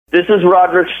This is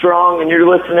Roderick Strong, and you're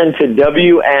listening to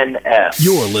WNS.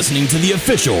 You're listening to the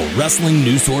official Wrestling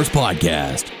News Source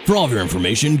podcast. For all of your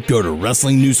information, go to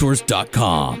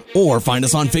WrestlingNewsSource.com or find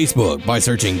us on Facebook by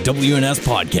searching WNS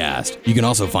Podcast. You can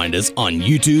also find us on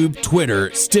YouTube,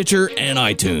 Twitter, Stitcher, and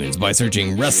iTunes by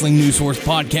searching Wrestling News Source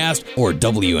Podcast or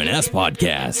WNS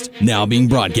Podcast. Now being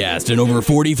broadcast in over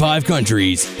 45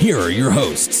 countries, here are your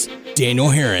hosts, Daniel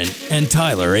Herron and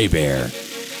Tyler Hebert.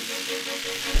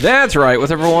 That's right.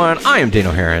 What's up, everyone? I am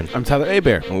Daniel Herron. I'm Tyler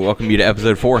Hebert. We welcome you to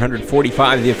episode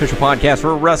 445 of the official podcast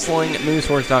for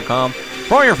WrestlingNewsSource.com.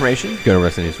 For all your information, go to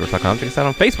WrestlingNewsSource.com. Check us out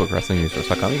on Facebook,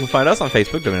 WrestlingNewsSource.com. You can find us on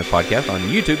Facebook, WNS Podcast, on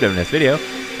YouTube, WNS Video,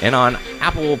 and on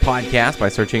Apple Podcasts by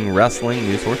searching Wrestling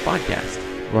News Source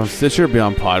Podcast. We're on Stitcher,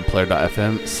 Beyond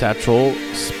Podplayer.fm, Satchel,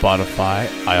 Spotify,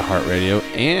 iHeartRadio,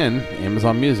 and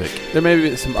Amazon Music. There may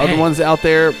be some other ones out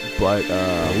there, but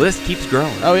the list keeps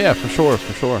growing. Oh yeah, for sure.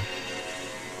 So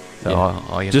Yeah.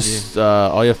 all you have Just to do.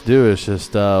 all you have to do is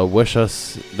just wish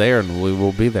us there, and we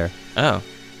will be there. Oh,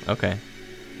 okay.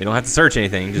 You don't have to search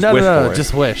anything. Just wish for it.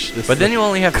 Just wish. But then you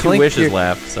only have 2 wishes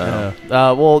left. So.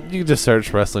 Well, you can just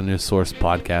search Wrestling News Source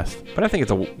Podcast. But I think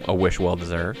it's a wish well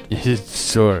deserved.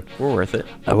 Sure. We're worth it.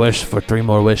 I wish for 3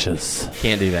 more wishes.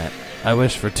 Can't do that. I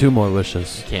wish for 2 more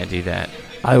wishes. Can't do that.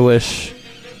 I wish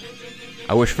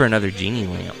for another genie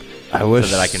lamp. I wish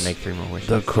so that I can make 3 more wishes.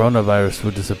 the coronavirus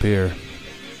would disappear.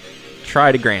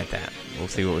 Try to grant that. We'll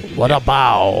see what we can do. What a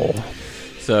bow.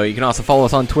 So you can also follow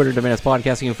us on Twitter, WNS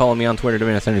Podcast. You can follow me on Twitter,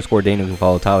 WNS_Daniel. You can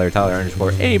follow Tyler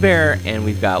 _Hebert. And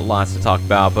we've got lots to talk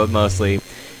about, but mostly,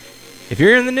 if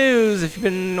you're in the news, if you've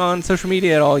been on social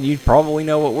media at all, you probably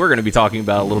know what we're going to be talking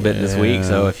about a little bit this week.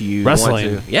 So if you want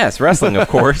to... Yes, wrestling, of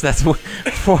course. That's what...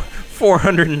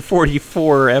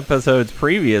 444 episodes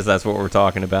previous, that's what we're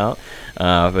talking about.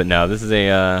 But no, this is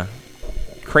a...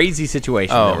 crazy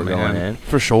situation that we're going in.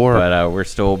 For sure. But we're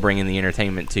still bringing the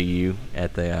entertainment to you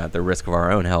at the risk of our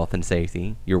own health and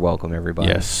safety. You're welcome, everybody.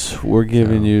 Yes, we're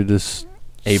giving you this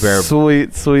Hebert,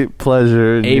 sweet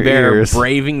pleasure in your Hebert ears.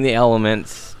 braving the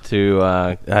elements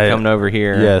to coming over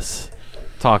here. Yes.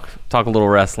 Talk a little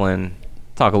wrestling,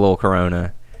 talk a little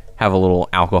Corona, have a little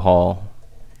alcohol.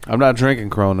 I'm not drinking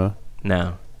Corona.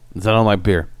 No. Because I don't like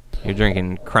beer. You're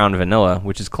drinking Crown Vanilla,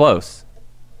 which is close.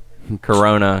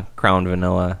 Corona, Crown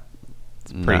Vanilla.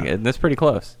 It's pretty good. That's pretty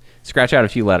close. Scratch out a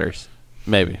few letters.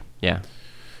 Maybe. Yeah.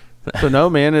 So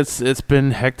no, man, it's been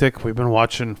hectic. We've been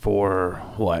watching for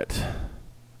what?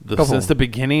 Since the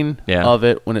beginning of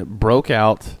it, when it broke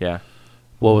out. Yeah.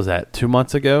 What was that? 2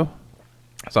 months ago?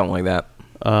 Something like that.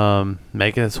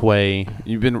 Making its way.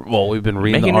 We've been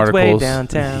reading Making the articles. its way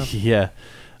downtown. Yeah.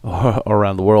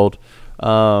 Around the world.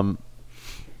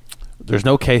 There's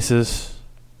no cases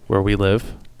where we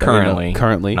live. Currently.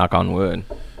 Knock on wood.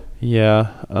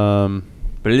 Yeah.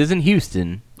 But it is in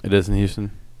Houston. It is in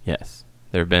Houston? Yes.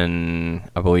 There have been,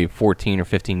 I believe, 14 or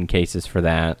 15 cases for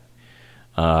that.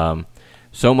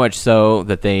 So much so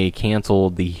that they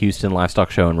canceled the Houston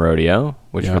Livestock Show and Rodeo,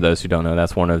 which, for those who don't know,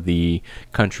 that's one of the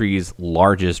country's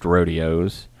largest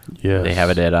rodeos. Yes. They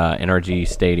have it at NRG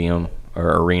Stadium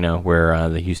or Arena where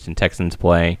the Houston Texans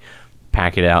play.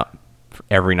 Pack it out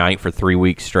every night for 3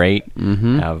 weeks straight.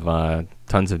 Mm-hmm. Have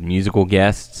tons of musical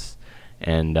guests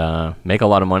and make a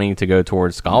lot of money to go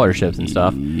towards scholarships and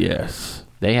stuff. Yes.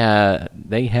 They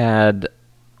had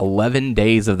 11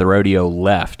 days of the rodeo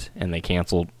left, and they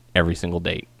canceled every single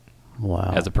date.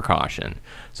 Wow. As a precaution.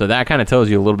 So that kind of tells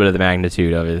you a little bit of the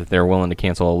magnitude of it. They're willing to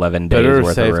cancel 11 days Better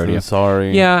worth safe of rodeo. than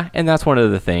sorry. Yeah, and that's one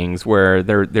of the things where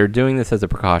they're doing this as a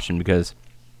precaution because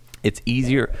it's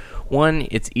easier. One,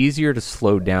 it's easier to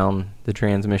slow down the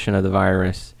transmission of the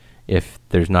virus if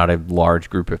there's not a large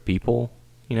group of people,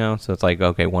 So it's like,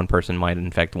 okay, one person might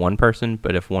infect one person,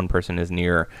 but if one person is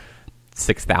near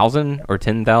 6,000 or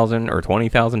 10,000 or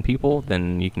 20,000 people,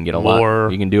 then you can get lot.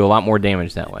 You can do a lot more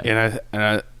damage that way. And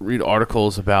I read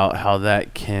articles about how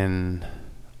that can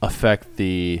affect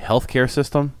the healthcare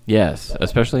system. Yes,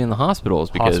 especially in the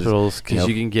hospitals because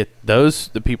you can get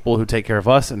the people who take care of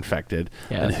us infected,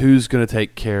 and who's going to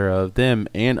take care of them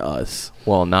and us.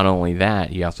 Well, not only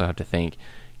that, you also have to think,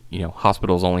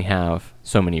 hospitals only have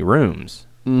so many rooms.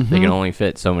 Mm-hmm. They can only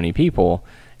fit so many people.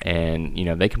 And,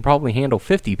 they can probably handle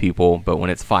 50 people, but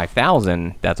when it's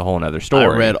 5,000, that's a whole other story.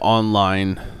 I read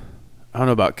online, I don't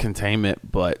know about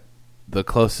containment, but the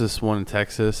closest one in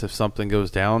Texas, if something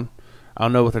goes down, I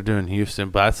don't know what they're doing in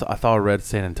Houston, but I thought I read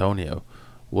San Antonio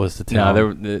was the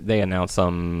town. No, they announced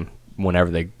whenever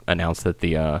they announced that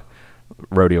the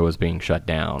rodeo was being shut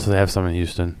down. So they have some in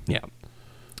Houston. Yeah.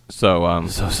 So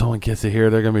if someone gets it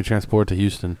here, they're going to be transported to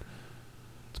Houston.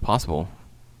 It's possible.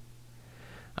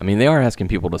 I mean, they are asking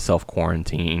people to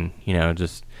self-quarantine,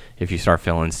 just if you start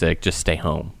feeling sick, just stay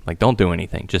home. Like, don't do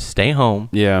anything. Just stay home.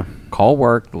 Yeah. Call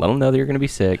work. Let them know that you're going to be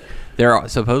sick. There are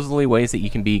supposedly ways that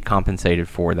you can be compensated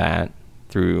for that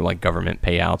through, like, government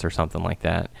payouts or something like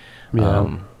that.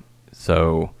 Yeah.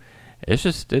 So it's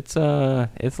just, it's a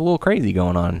little crazy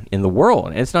going on in the world.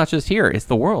 And it's not just here. It's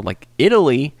the world. Like,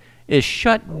 Italy is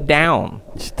shut down.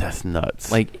 That's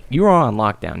nuts. Like, you are on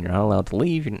lockdown. You're not allowed to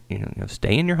leave.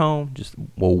 Stay in your home. Just,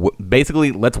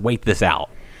 basically, let's wait this out.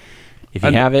 If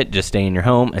you have it, just stay in your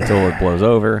home until it blows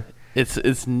over.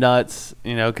 It's nuts,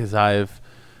 because I've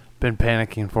been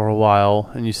panicking for a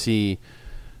while, and you see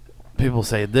people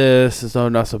say this is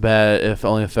not so bad. It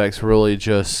only affects really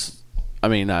just,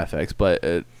 not affects, but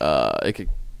it could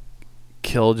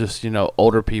kill just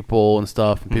older people and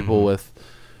stuff, and people with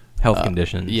health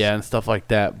conditions, and stuff like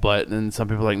that. But then some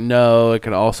people are like, no, it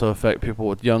can also affect people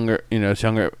with younger, it's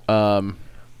younger.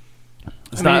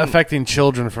 It's not affecting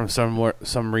children from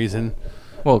some reason.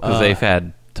 Well, because they've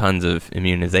had tons of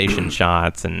immunization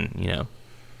shots, and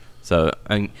so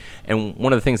and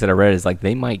one of the things that I read is like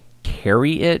they might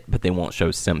carry it, but they won't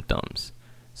show symptoms.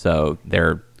 So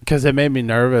they're because it made me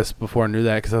nervous before I knew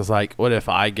that, because I was like, what if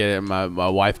I get it, my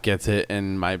wife gets it,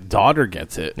 and my daughter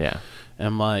gets it? Yeah. And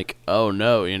I'm like, oh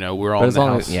no, we're all in the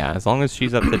house. As long as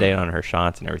she's up to date on her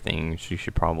shots and everything, she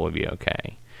should probably be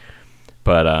okay.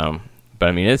 But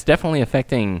I mean, it's definitely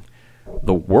affecting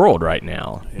the world right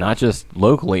now. Yeah. Not just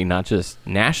locally, not just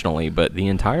nationally, but the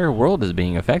entire world is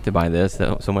being affected by this.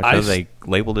 So much so they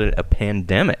labeled it a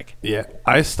pandemic. Yeah,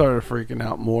 I started freaking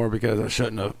out more because I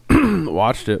shouldn't have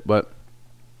watched it, but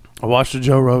I watched the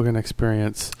Joe Rogan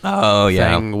Experience. Oh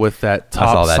yeah, thing with that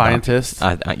top scientist.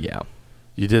 Yeah,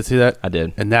 you did see that? I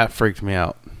did, and that freaked me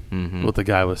out. What the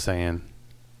guy was saying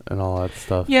and all that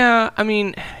stuff. Yeah, I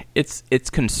mean, it's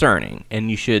concerning,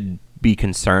 and you should be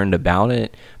concerned about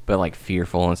it, but like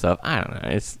fearful and stuff. I don't know.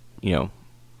 It's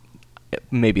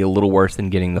maybe a little worse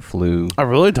than getting the flu. I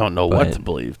really don't know what to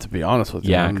believe, to be honest with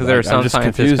you. Yeah, because there are some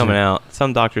scientists coming out,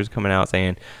 some doctors coming out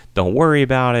saying, "Don't worry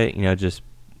about it. Just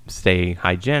stay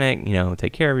hygienic.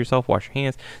 Take care of yourself. Wash your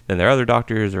hands." Then there are other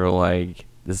doctors who are like,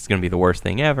 "This is going to be the worst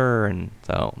thing ever," and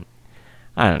so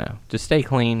I don't know. Just stay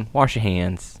clean. Wash your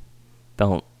hands.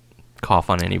 Don't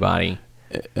cough on anybody.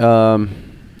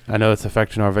 I know it's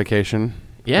affecting our vacation.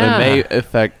 Yeah. It may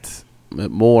affect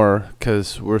it more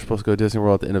because we're supposed to go to Disney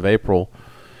World at the end of April.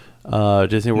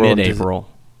 Disney World. Mid-April.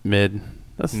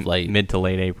 That's late. Mid to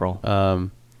late April.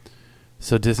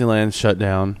 So Disneyland shut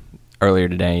down. Earlier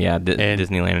today, yeah.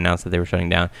 Disneyland announced that they were shutting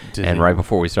down. And right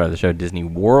before we started the show, Disney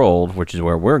World, which is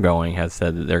where we're going, has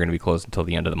said that they're going to be closed until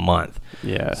the end of the month.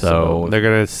 Yeah. So they're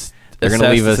going to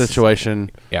leave the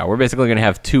situation. Yeah, we're basically going to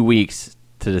have 2 weeks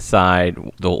to decide,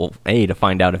 to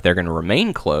find out if they're going to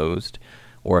remain closed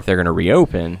or if they're going to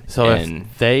reopen. So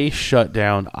if they shut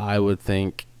down, I would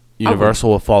think Universal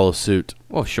will follow suit.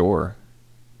 Well, sure.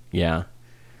 Yeah.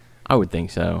 I would think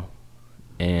so.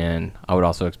 And I would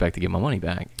also expect to get my money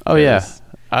back. Oh, yeah.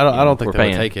 I don't think they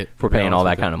would take it. If we're paying all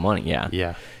that kind of money, yeah.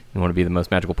 Yeah. You want to be the most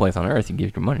magical place on earth, you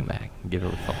give your money back. You give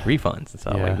it refunds and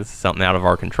stuff. Yeah. Like, this is something out of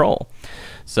our control.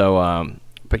 So,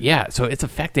 but yeah, so it's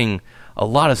affecting a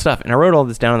lot of stuff. And I wrote all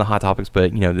this down in the Hot Topics,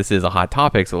 but, this is a hot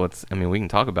topic, so we can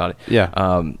talk about it.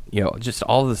 Yeah. Just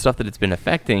all of the stuff that it's been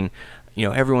affecting.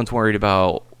 Everyone's worried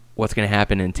about what's going to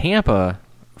happen in Tampa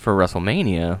for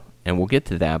WrestleMania, and we'll get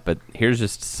to that, but here's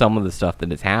just some of the stuff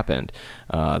that has happened.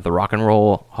 The Rock and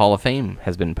Roll Hall of Fame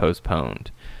has been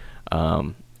postponed.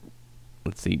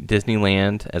 Let's see,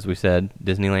 Disneyland, as we said,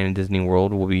 Disneyland and Disney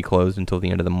World will be closed until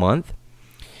the end of the month.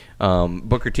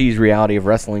 Booker T's Reality of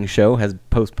Wrestling show has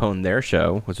postponed their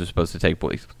show, which was supposed to take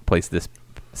place this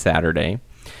Saturday.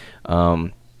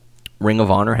 Ring of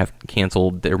Honor have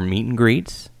canceled their meet and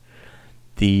greets.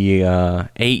 The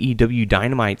AEW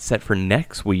Dynamite set for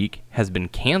next week has been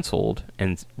canceled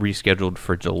and rescheduled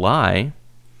for July.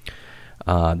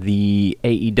 The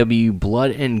AEW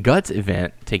Blood and Guts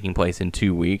event taking place in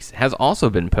 2 weeks has also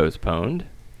been postponed.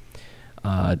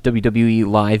 WWE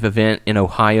Live event in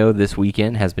Ohio this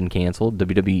weekend has been canceled.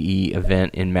 WWE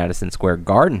event in Madison Square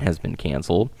Garden has been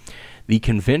canceled. The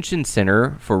Convention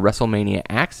Center for WrestleMania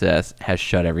Access has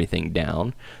shut everything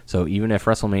down. So even if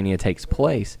WrestleMania takes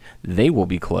place, they will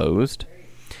be closed.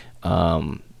 It's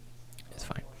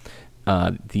fine.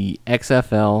 The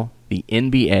XFL, the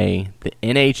NBA, the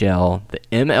NHL, the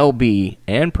MLB,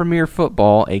 and Premier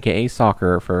Football, a.k.a.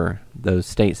 soccer for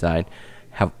those stateside,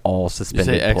 have all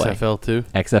suspended play. play. XFL too?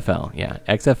 XFL, yeah.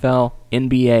 XFL,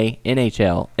 NBA,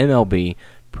 NHL, MLB,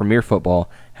 Premier Football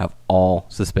have all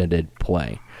suspended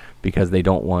play because they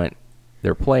don't want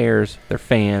their players, their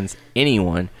fans,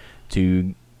 anyone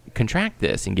to contract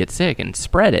this and get sick and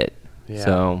spread it. Yeah.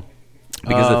 So,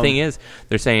 because the thing is,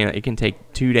 they're saying it can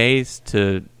take 2 days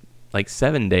to like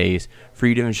 7 days for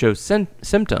you to even show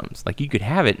symptoms. Like you could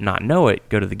have it, not know it,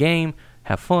 go to the game,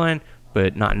 have fun,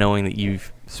 but not knowing that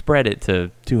you've spread it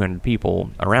to 200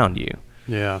 people around you.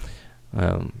 Yeah.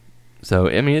 So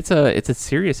I mean, it's a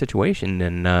serious situation,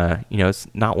 and it's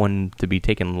not one to be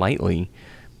taken lightly.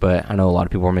 But I know a lot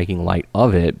of people are making light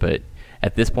of it. But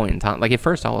at this point in time, like at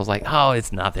first I was like, oh,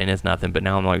 it's nothing. But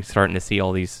now I'm like starting to see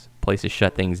all these places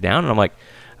shut things down, and I'm like,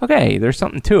 okay, there's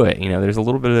something to it. There's a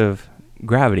little bit of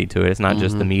gravity to it. It's not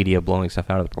just the media blowing stuff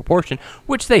out of proportion,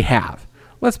 which they have.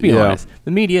 Let's be honest.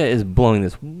 The media is blowing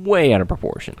this way out of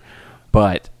proportion.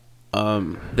 But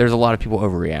there's a lot of people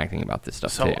overreacting about this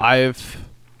stuff, too. So I've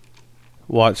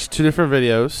watched 2 different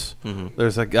videos. Mm-hmm.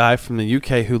 There's a guy from the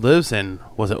UK who lives in,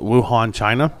 was it Wuhan,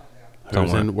 China?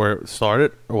 Who's in where it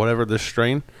started, or whatever, this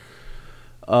strain.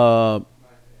 He got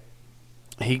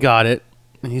it,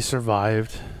 and he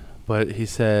survived. But he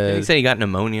said... Did he say he got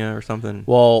pneumonia or something?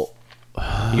 Well...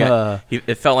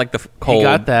 it felt like the cold. He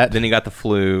got that. Then he got the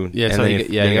flu. Yeah, and so then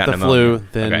he got the pneumonia. flu,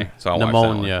 then okay, so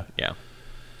pneumonia. Yeah.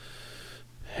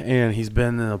 And he's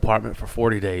been in an apartment for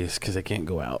 40 days because they can't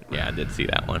go out. Yeah, I did see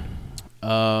that one.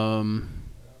 And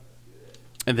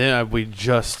then we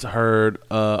just heard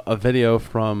a video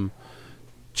from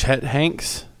Chet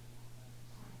Hanks.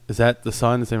 Is that the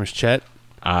son? His name is Chet?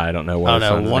 I don't know what his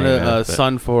son's one name is,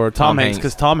 son for Tom Hanks,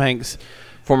 because Tom Hanks...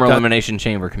 Former Elimination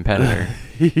Chamber competitor.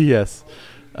 Yes.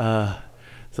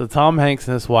 So Tom Hanks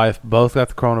and his wife both got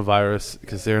the coronavirus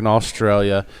because they're in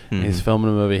Australia. Mm-hmm. And he's filming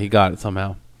a movie. He got it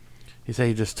somehow. He said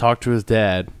he just talked to his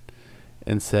dad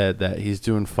and said that he's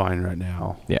doing fine right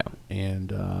now. Yeah.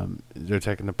 And they're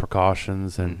taking the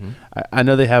precautions. And I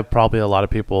know they have probably a lot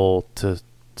of people to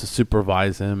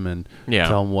supervise him and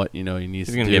tell him what he needs to do.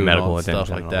 He's going to get medical attention.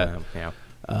 Stuff like that.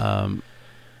 Yeah.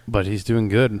 But he's doing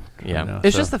good. Yeah.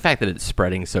 It's just the fact that it's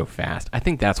spreading so fast. I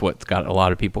think that's what's got a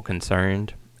lot of people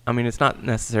concerned. I mean, it's not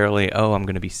necessarily, I'm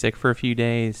going to be sick for a few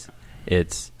days.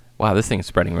 It's, wow, this thing's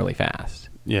spreading really fast.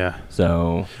 Yeah.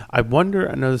 So I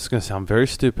wonder, I know this is going to sound very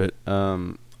stupid.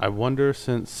 I wonder,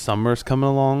 since summer's coming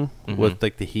along with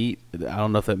like the heat, I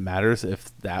don't know if it matters,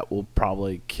 if that will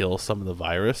probably kill some of the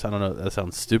virus. I don't know if that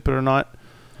sounds stupid or not.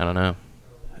 I don't know.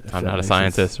 I'm not a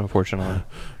scientist, unfortunately.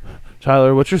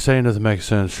 Tyler, what you're saying doesn't make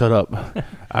sense. Shut up.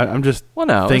 I'm just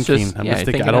thinking. I'm just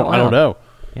thinking. I don't know.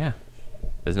 Yeah.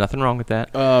 There's nothing wrong with that.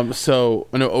 So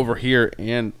I know over here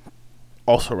and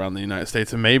also around the United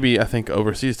States, and maybe I think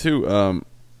overseas too, a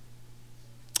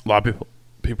lot of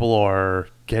people are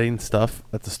getting stuff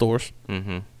at the stores.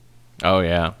 Mm-hmm. Oh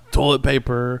yeah, toilet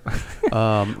paper.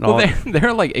 Well,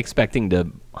 they're like expecting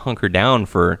to hunker down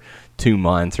for 2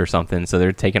 months or something, so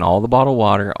they're taking all the bottled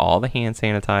water, all the hand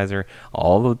sanitizer,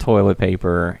 all the toilet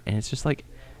paper, and it's just like,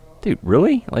 dude,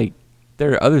 really? Like,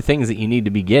 there are other things that you need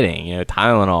to be getting,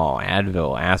 Tylenol,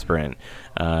 Advil, aspirin,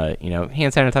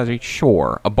 hand sanitizer.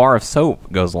 Sure, a bar of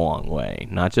soap goes a long way.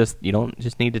 You don't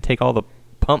just need to take all the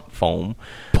pump foam,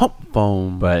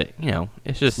 but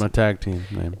it's just my tag team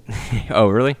name. Oh,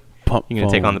 really? Pump. You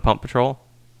gonna take on the Pump Patrol?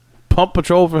 Pump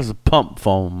Patrol versus Pump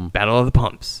Foam. Battle of the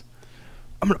Pumps.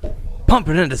 I'm gonna pump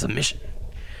it into submission.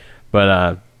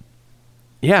 But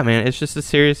yeah, man, it's just a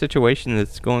serious situation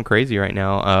that's going crazy right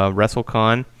now.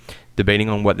 WrestleCon debating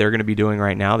on what they're going to be doing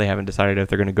right now. They haven't decided if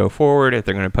they're going to go forward, if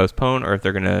they're going to postpone, or if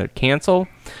they're going to cancel.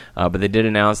 But they did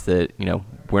announce that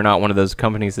we're not one of those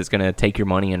companies that's going to take your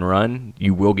money and run.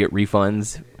 You will get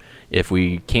refunds if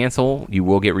we cancel. You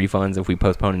will get refunds if we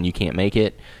postpone and you can't make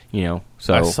it.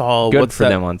 So I saw good for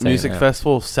them on saying music that.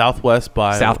 festival South by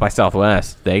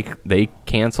Southwest. They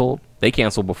canceled. They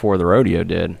canceled before the rodeo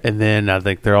did. And then I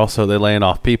think they're laying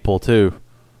off people too.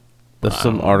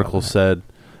 Some articles said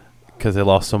because they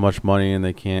lost so much money and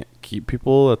they can't keep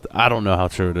people. I don't know how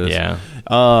true it is. Yeah.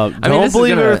 Don't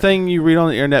believe everything you read on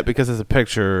the internet because there's a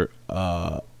picture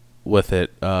with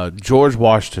it. George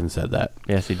Washington said that.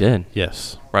 Yes, he did.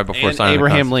 Yes. Right before and signing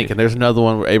Abraham Lincoln. There's another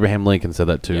one where Abraham Lincoln said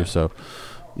that too. Yeah. So,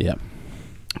 yeah.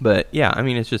 But yeah, I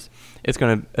mean, it's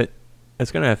gonna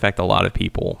affect a lot of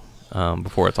people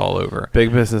before it's all over.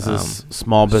 Big businesses,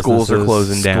 small businesses, schools are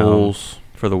closing down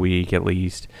for the week at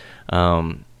least.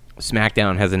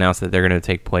 SmackDown has announced that they're going to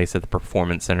take place at the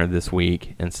Performance Center this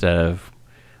week instead of,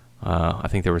 I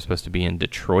think they were supposed to be in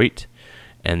Detroit.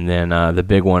 And then the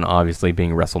big one, obviously,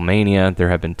 being WrestleMania. There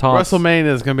have been talks.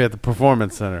 WrestleMania is going to be at the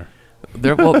Performance Center.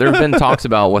 There have been talks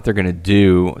about what they're going to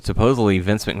do. Supposedly,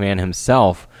 Vince McMahon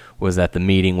himself was at the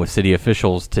meeting with city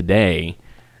officials today,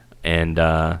 and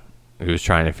he was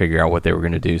trying to figure out what they were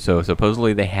going to do. So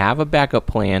supposedly, they have a backup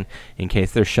plan in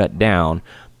case they're shut down.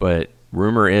 But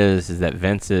rumor is that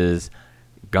Vince is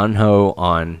gung-ho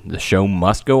on the show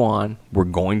must go on. We're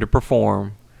going to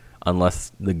perform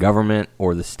unless the government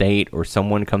or the state or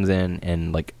someone comes in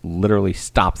and like literally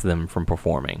stops them from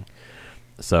performing.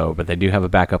 So, but they do have a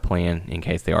backup plan in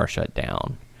case they are shut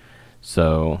down.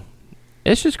 So,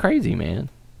 it's just crazy, man.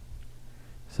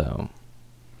 So,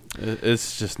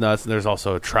 it's just nuts. There's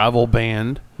also a travel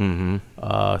ban,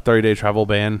 30-day travel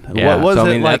ban. Yeah, What was so,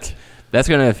 it like? That's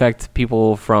going to affect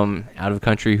people from out of the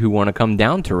country who want to come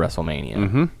down to WrestleMania.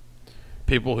 Mm-hmm.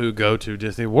 People who go to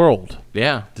Disney World,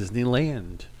 Yeah.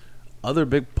 Disneyland, other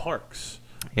big parks.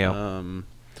 Yeah.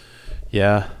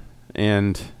 Yeah,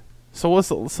 and so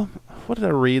what did I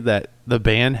read that the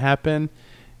ban happened,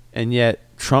 and yet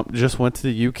Trump just went to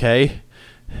the UK?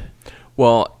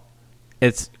 Well,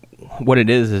 it's what it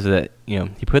is that, you know,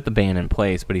 he put the ban in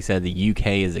place, but he said the UK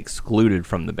is excluded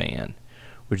from the ban,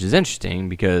 which is interesting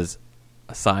because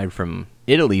aside from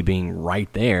Italy being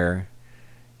right there,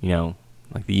 you know,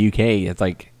 like the UK, it's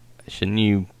like, shouldn't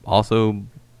you also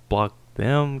block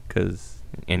them? Because,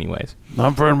 anyways,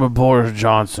 I'm friends with Boris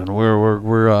Johnson.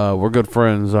 We're good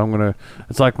friends.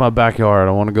 It's like my backyard.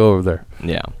 I want to go over there.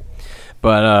 yeah.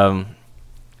 But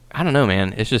I don't know,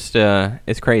 man. It's just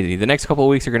it's crazy. The next couple of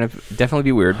weeks are going to definitely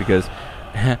be weird because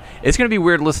it's going to be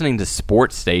weird listening to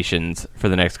sports stations for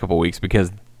the next couple of weeks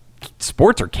because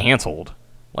sports are canceled,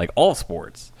 like all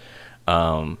sports.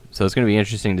 So it's going to be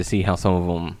interesting to see how some of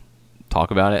them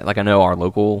talk about it. Like I know our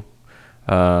local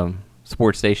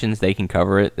sports stations, they can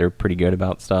cover it. They're pretty good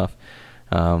about stuff,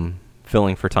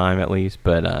 filling for time at least.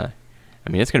 But I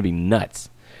mean, it's going to be nuts.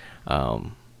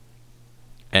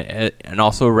 And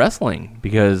also wrestling,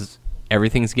 because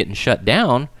everything's getting shut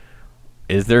down.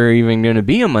 Is there even going to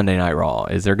be a Monday Night Raw?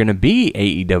 Is there going to be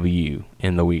AEW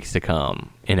in the weeks to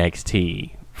come?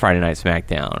 NXT, Friday Night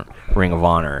SmackDown, Ring of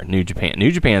Honor, New Japan. New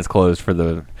Japan's closed for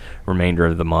the remainder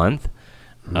of the month.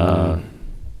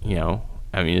 You know,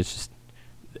 I mean, it's just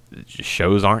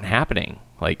shows aren't happening.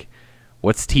 Like,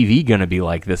 what's TV going to be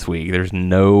like this week? There's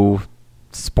no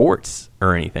sports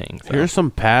or anything. So. Here's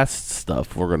some past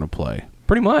stuff we're going to play.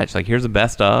 Pretty much. Like, here's the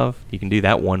best of. You can do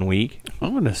that one week.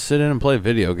 I'm going to sit in and play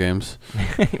video games.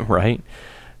 Right?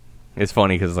 It's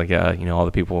funny because, like, you know, all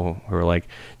the people who are like,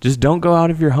 just don't go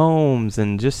out of your homes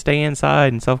and just stay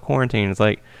inside and self-quarantine. It's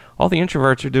like, all the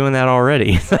introverts are doing that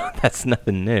already. So that's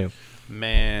nothing new.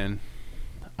 Man,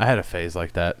 I had a phase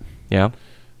like that. Yeah?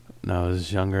 No, I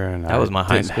was younger. And That was my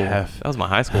high school. That was my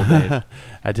high school days.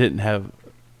 I didn't have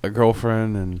a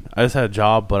girlfriend, and I just had a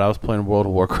job, but I was playing World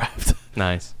of Warcraft.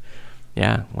 Nice.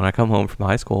 Yeah, when I come home from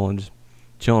high school and just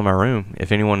chill in my room.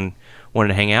 If anyone wanted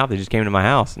to hang out, they just came to my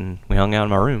house and we hung out in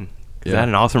my room. Because I had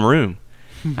an awesome room.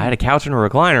 I had a couch and a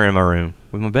recliner in my room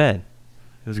with my bed.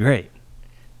 It was great.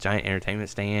 Giant entertainment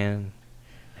stand,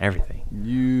 everything.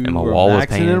 And my wall was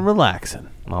painted. and relaxing.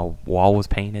 My wall was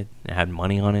painted. It had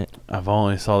money on it. I've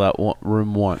only saw that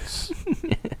room once.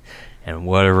 And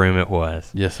what a room it was.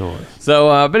 Yes, it was.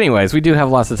 So, but anyways, we do have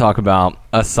lots to talk about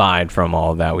aside from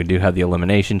all of that. We do have the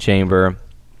Elimination Chamber.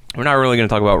 We're not really going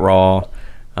to talk about Raw.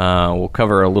 We'll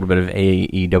cover a little bit of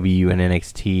AEW and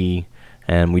NXT.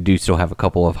 And we do still have a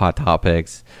couple of hot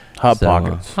topics. Hot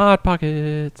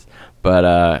pockets.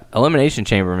 But Elimination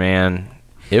Chamber, man,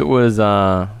 it was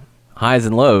highs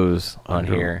and lows on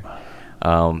here.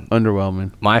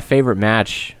 Underwhelming. My favorite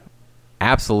match,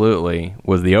 absolutely,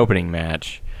 was the opening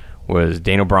match. Was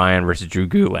Daniel Bryan versus Drew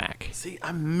Gulak. See,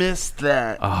 I missed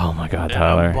that. Oh, my God,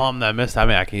 Tyler. I'm bummed I missed that. I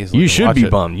mean, I can easily You should watch be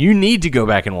it. bummed. You need to go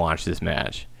back and watch this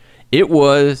match. It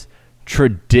was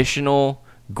traditional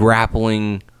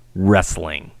grappling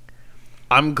wrestling.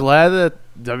 I'm glad that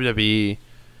WWE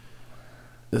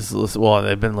is well,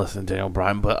 they've been listening to Daniel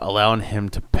Bryan, but allowing him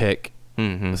to pick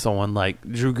someone like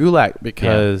Drew Gulak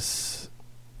because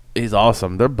he's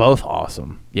awesome. They're both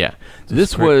awesome. Yeah.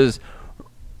 This was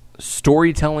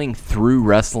storytelling through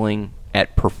wrestling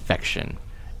at perfection.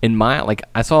 In my, like,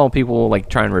 I saw people like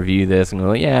try and review this and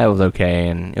go, yeah, it was okay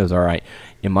and it was all right.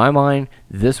 In my mind,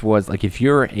 this was like, if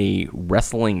you're a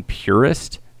wrestling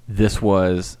purist, this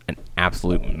was an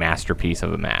absolute masterpiece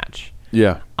of a match.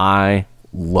 Yeah. I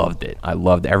loved it. I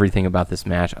loved everything about this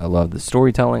match. I loved the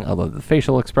storytelling. I loved the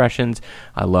facial expressions.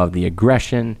 I loved the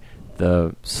aggression,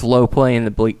 the slow play in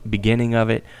the beginning of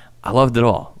it. I loved it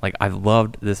all. Like, I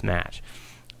loved this match.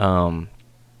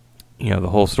 You know, the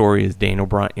whole story is Daniel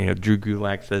Bryan, you know, Drew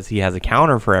Gulak says he has a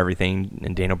counter for everything,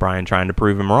 and Daniel Bryan trying to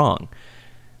prove him wrong.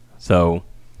 So,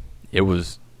 it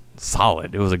was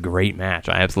solid. It was a great match.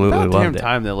 I absolutely loved it.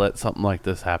 Time they let something like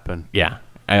this happen. Yeah,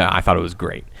 I thought it was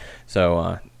great.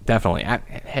 So, definitely.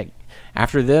 Heck,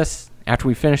 after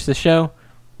we finish the show,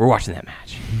 we're watching that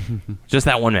match. Just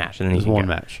that one match. And then Just one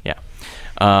match. Yeah.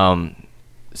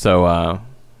 So I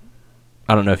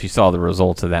don't know if you saw the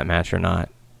results of that match or not.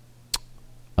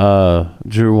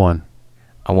 Drew won.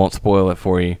 I won't spoil it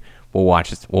for you. We'll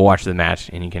watch it. We'll watch the match,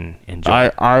 and you can enjoy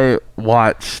it. I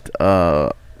watched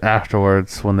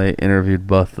afterwards when they interviewed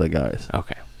both the guys.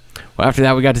 Okay. Well, after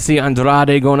that, we got to see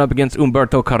Andrade going up against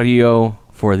Humberto Carrillo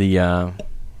for the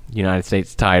United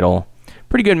States title.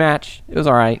 Pretty good match. It was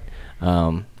all right.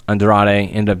 Andrade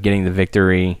ended up getting the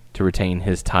victory to retain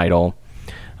his title.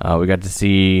 We got to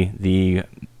see the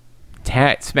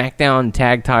SmackDown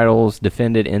tag titles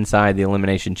defended inside the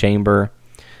Elimination Chamber.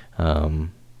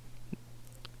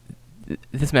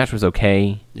 This match was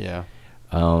okay. Yeah.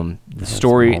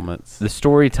 The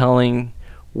storytelling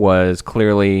was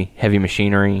clearly Heavy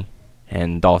Machinery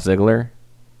and Dolph Ziggler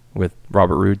with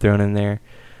Robert Roode thrown in there.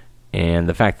 And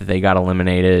the fact that they got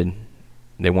eliminated,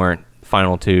 they weren't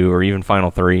final 2 or even final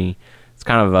 3. It's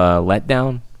kind of a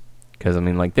letdown because, I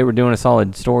mean, like, they were doing a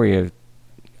solid story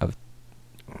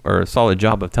or a solid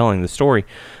job of telling the story.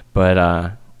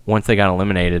 But once they got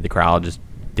eliminated, the crowd just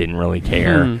didn't really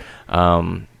care.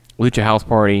 Lucha House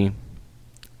Party,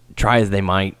 try as they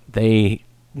might, they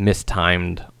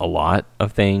mistimed a lot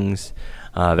of things.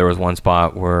 There was one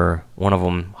spot where one of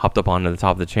them hopped up onto the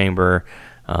top of the chamber.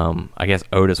 I guess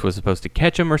Otis was supposed to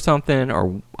catch him or something,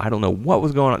 or I don't know what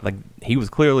was going on. Like, he was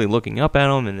clearly looking up at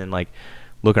him and then, like,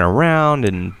 looking around,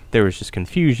 and there was just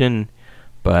confusion.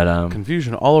 But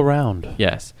confusion all around.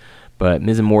 Yes. But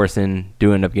Miz and Morrison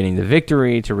do end up getting the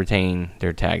victory to retain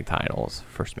their tag titles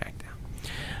for SmackDown.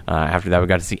 After that, we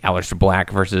got to see Aleister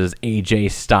Black versus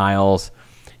AJ Styles.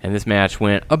 And this match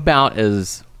went about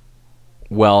as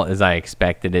well as I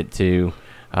expected it to.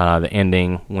 The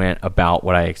ending went about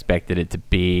what I expected it to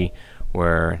be,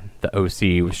 where the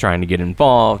OC was trying to get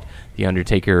involved. The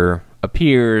Undertaker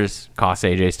appears, costs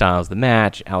AJ Styles the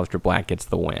match. Aleister Black gets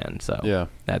the win. So yeah,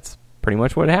 that's pretty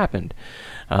much what happened.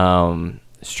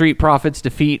 Street Profits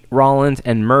defeat Rollins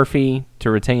and Murphy to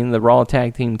retain the Raw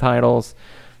Tag Team titles.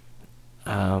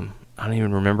 I don't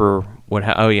even remember what.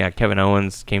 Oh yeah, Kevin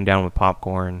Owens came down with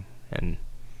popcorn, and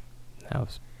that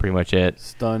was pretty much it.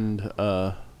 Stunned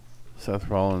Seth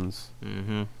Rollins.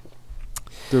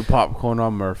 Threw popcorn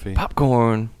on Murphy.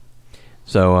 Popcorn.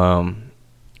 So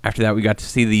after that, we got to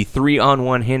see the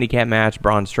 3-on-1 handicap match: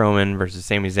 Braun Strowman versus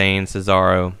Sami Zayn,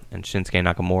 Cesaro, and Shinsuke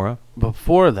Nakamura.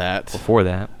 Before that,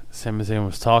 Sami Zayn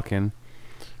was talking,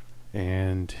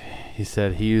 and he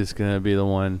said he was going to be the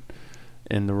one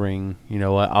in the ring. You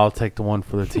know what? I'll take the one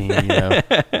for the team. You know,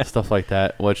 stuff like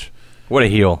that. Which, what a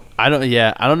heel! I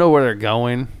don't know where they're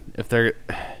going. If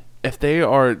they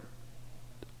are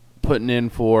putting in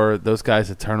for those guys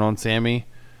to turn on Sammy,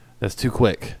 that's too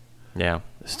quick. Yeah,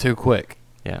 it's too quick.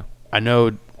 Yeah, I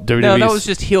know. WWE. No, that was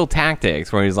just heel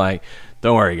tactics where he's like,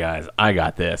 "Don't worry, guys, I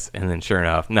got this," and then sure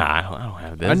enough, nah, I don't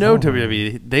have this. I know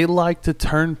WWE. They like to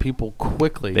turn people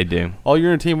quickly. They do. Oh, you're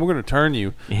in a team. We're going to turn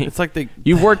you. It's like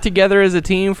you've worked together as a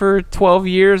team for 12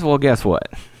 years. Well, guess what?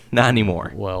 Not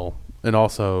anymore. Well, and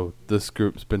also this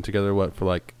group's been together for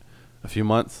like a few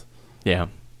months. Yeah,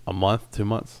 a month, 2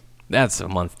 months. That's a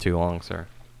month too long, sir.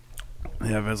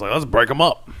 Yeah, Vince's like, let's break them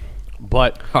up.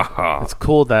 But it's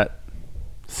cool that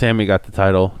Sammy got the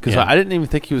title because I didn't even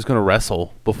think he was going to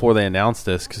wrestle before they announced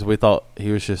this because we thought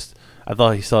he was just. I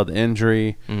thought he saw the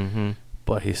injury,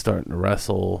 but he's starting to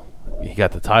wrestle. He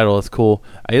got the title. It's cool.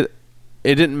 It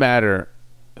didn't matter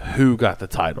who got the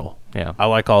title. Yeah, I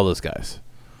like all those guys.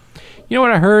 You know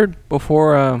what I heard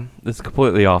before? This is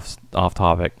completely off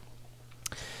topic.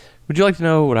 Would you like to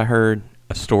know what I heard?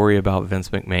 A story about Vince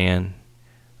McMahon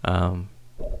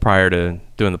prior to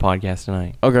doing the podcast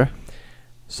tonight. Okay.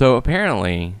 So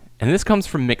apparently, and this comes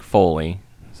from Mick Foley,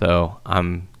 so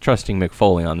I'm trusting Mick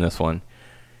Foley on this one,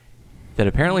 that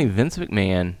apparently Vince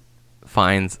McMahon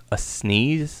finds a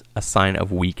sneeze a sign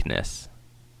of weakness.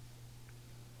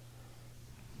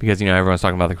 Because, you know, everyone's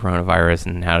talking about the coronavirus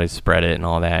and how to spread it and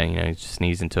all that. You know, you just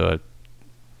sneeze into a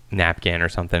napkin or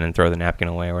something and throw the napkin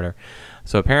away or whatever.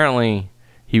 So apparently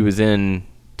he was in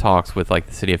talks with, like,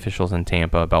 the city officials in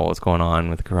Tampa about what's going on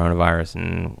with the coronavirus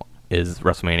and is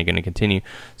WrestleMania going to continue.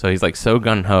 So he's, like, so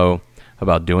gung-ho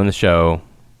about doing the show,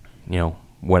 you know,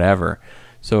 whatever.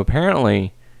 So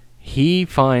apparently he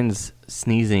finds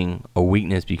sneezing a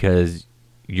weakness because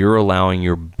you're allowing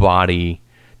your body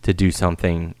to do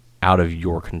something out of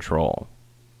your control.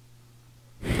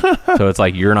 So it's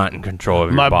like you're not in control of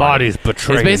your body. My body's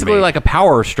betraying me. It's basically like a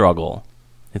power struggle.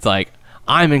 It's like,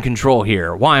 I'm in control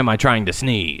here. Why am I trying to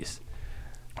sneeze?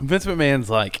 Vince McMahon's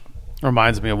like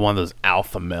reminds me of one of those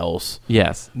alpha males.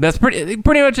 Yes, that's pretty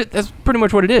much it. That's pretty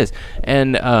much what it is.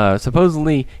 And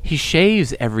supposedly he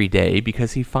shaves every day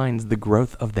because he finds the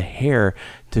growth of the hair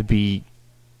to be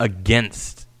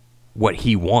against what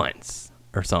he wants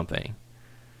or something.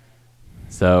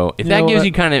 So if that gives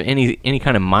you kind of any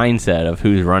kind of mindset of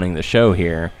who's running the show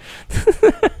here,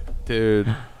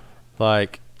 dude,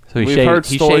 like, so he heard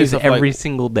stories shaves of, every like,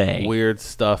 single day. weird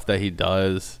stuff that he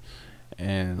does,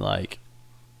 and like,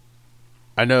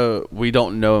 I know we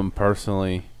don't know him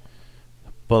personally,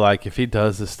 but like, if he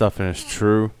does this stuff and it's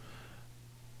true,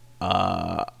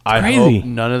 I crazy. hope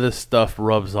none of this stuff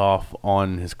rubs off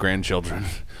on his grandchildren,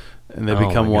 and they Oh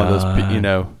become my one of those,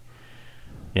 God.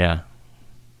 Yeah.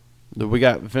 We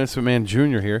got Vince McMahon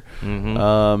Jr. here. Mm-hmm.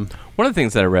 One of the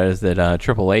things that I read is that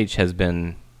Triple H has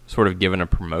been sort of given a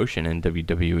promotion in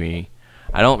WWE.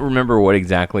 I don't remember what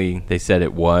exactly they said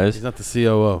it was. He's not the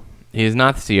COO. He is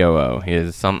not the COO. He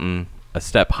is something a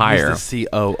step higher. He's the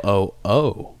COO.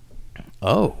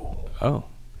 Oh.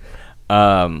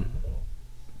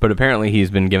 But apparently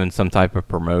he's been given some type of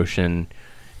promotion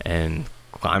and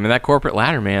climbing that corporate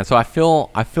ladder, man. So I feel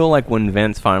like when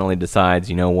Vince finally decides,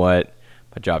 you know what,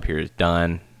 my job here is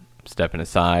done, I'm stepping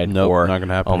aside. Nope, or, not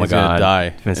gonna happen. Oh my He's gonna God, die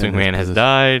Vince in McMahon this has position.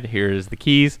 died. Here's the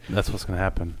keys. That's what's going to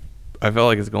happen. I feel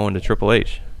like it's going to Triple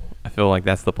H. I feel like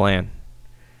that's the plan.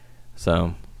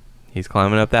 So he's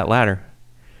climbing up that ladder.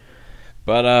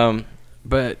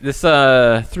 But this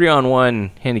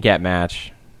 3-on-1 handicap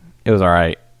match, it was all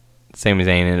right. Sami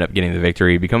Zayn ended up getting the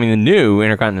victory, becoming the new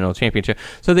Intercontinental Championship.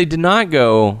 So they did not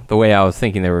go the way I was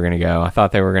thinking they were going to go. I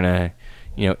thought they were going to,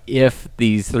 if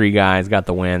these three guys got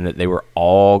the win, that they were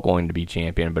all going to be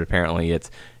champion. But apparently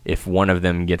it's if one of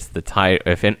them gets the title,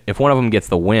 if one of them gets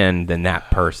the win, then that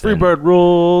person. Freebird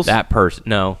rules. That person.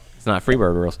 No, it's not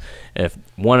Freebird rules. If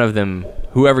one of them,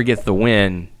 whoever gets the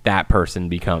win, that person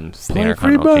becomes the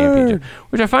Intercontinental Championship.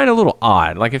 Which I find a little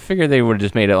odd. Like, I figured they would have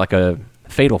just made it like a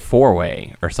fatal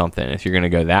four-way or something if you're going to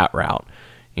go that route.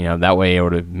 That way it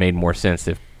would have made more sense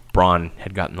if Braun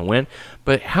had gotten the win.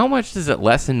 But how much does it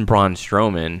lessen Braun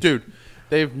Strowman? Dude,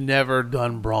 they've never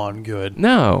done Braun good.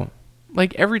 No.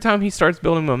 Like, every time he starts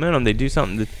building momentum, they do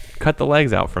something to cut the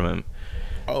legs out from him.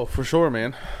 Oh, for sure,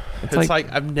 man. It's like-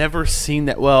 like I've never seen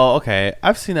that. Well, okay,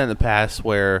 I've seen that in the past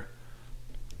where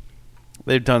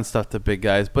they've done stuff to big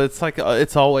guys, but it's like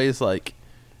it's always like,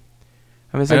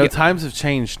 I mean, it's I know like times have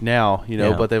changed now,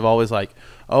 Yeah. but they've always like,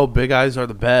 oh, big guys are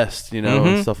the best, Mhm.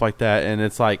 and stuff like that, and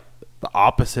it's like the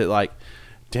opposite. Like,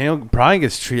 Daniel Bryan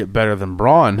gets treated better than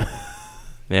Braun.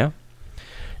 yeah.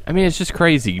 I mean, it's just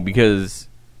crazy because,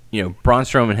 Braun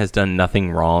Strowman has done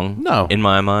nothing wrong. No. In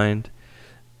my mind.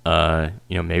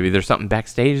 Maybe there's something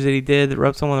backstage that he did that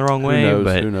rubbed someone the wrong way.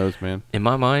 But Who knows, man? in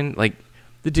my mind, like,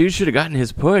 the dude should have gotten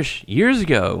his push years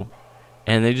ago,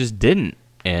 and they just didn't.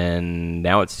 And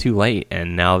now it's too late,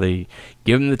 and now they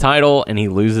give him the title, and he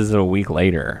loses it a week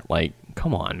later. Like,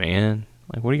 come on, man.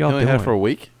 Like, what are y'all He only doing? had it for a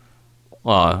week.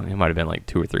 Well, it might have been like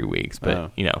 2 or 3 weeks, but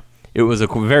Oh. it was a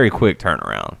very quick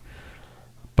turnaround.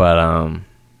 But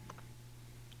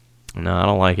no, I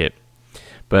don't like it.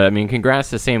 But I mean, congrats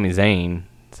to Sami Zayn.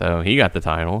 So he got the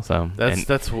title. So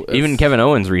That's even Kevin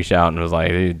Owens reached out and was like,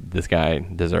 "Dude, this guy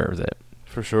deserves it."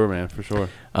 for sure, man, for sure.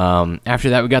 After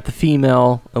that, we got the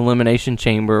female elimination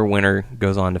chamber winner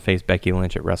goes on to face Becky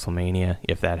Lynch at WrestleMania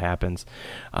if that happens.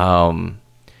 Man,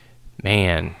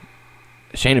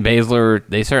 Shayna Baszler,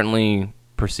 they certainly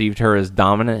perceived her as a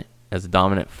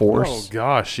dominant force. Oh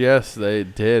gosh, yes, they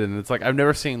did, and it's like I've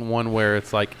never seen one where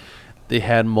it's like they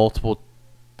had enough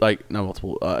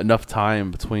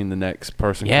time between the next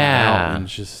person coming out, and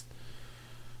it's just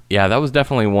Yeah, that was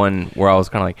definitely one where I was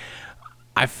kind of like,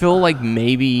 I feel like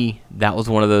maybe that was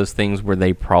one of those things where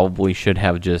they probably should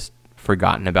have just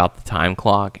forgotten about the time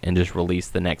clock and just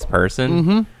released the next person.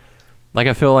 Mm-hmm. Like,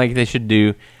 I feel like they should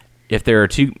do, if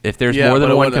there's more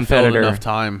than one competitor, enough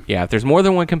time. yeah, if there's more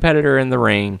than one competitor in the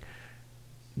ring,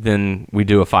 then we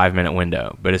do a 5-minute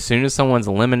window. But as soon as someone's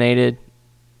eliminated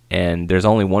and there's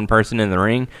only one person in the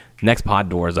ring, next pod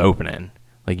door is opening.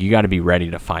 Like, you got to be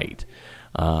ready to fight.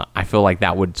 I feel like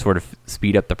that would sort of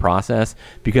speed up the process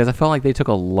because I felt like they took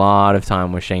a lot of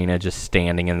time with Shayna just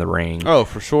standing in the ring. Oh,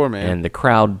 for sure, man. And the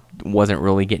crowd wasn't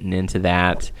really getting into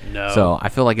that. No. So I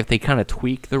feel like if they kind of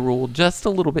tweak the rule just a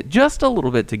little bit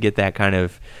to get that kind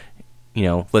of,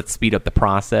 let's speed up the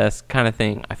process kind of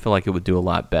thing, I feel like it would do a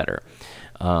lot better.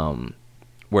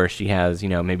 Where she has,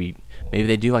 maybe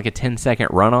they do like a 10-second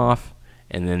runoff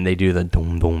and then they do the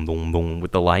dum dum dum dum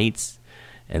with the lights.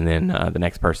 And then the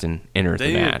next person enters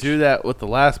They the need to match. do that with the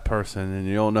last person, and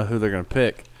you don't know who they're going to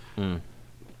pick. I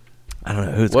don't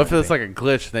know who's. What if gonna it's be. like a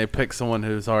glitch and they pick someone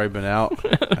who's already been out?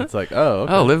 It's like, oh,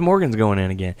 okay. Oh, Liv Morgan's going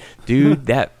in again, dude.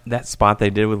 that spot they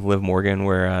did with Liv Morgan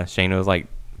where Shayna was like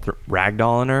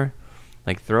ragdolling her,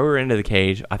 Like, throw her into the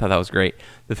cage. I thought that was great.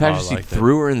 The fact that she liked it.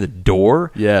 threw her in the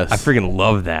door. Yes. I freaking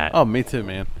love that. Oh, me too,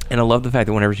 man. And I love the fact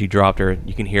that whenever she dropped her,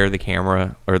 you can hear the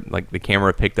camera, or like the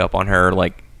camera picked up on her,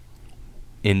 like,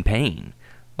 in pain.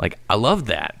 Like, I love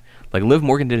that. Like, Liv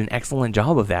Morgan did an excellent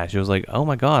job of that. She was like, oh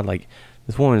my God, like,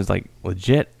 this woman is, like,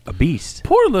 legit a beast.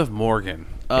 Poor Liv Morgan.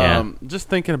 Yeah. Just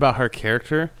thinking about her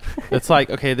character, it's like,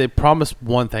 okay, they promised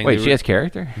one thing. Wait, she has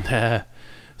character?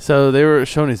 So they were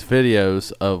showing these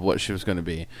videos of what she was going to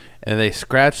be, and they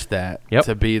scratched that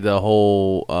to be the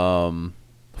whole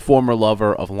former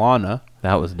lover of Lana.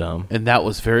 That was dumb. And that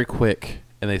was very quick,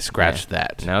 and they scratched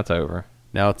that. Now it's over.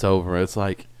 Now it's over. It's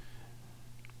like,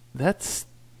 that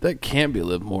can't be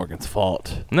Liv Morgan's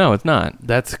fault. No, it's not.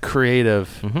 That's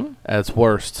creative at its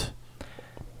worst.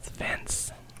 It's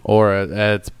Vince. Or at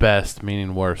its best,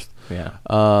 meaning worst. Yeah.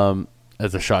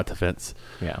 As a shot to Vince.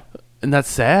 Yeah. And that's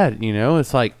sad, you know?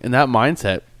 It's like, in that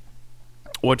mindset,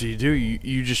 what do?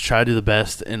 You just try to do the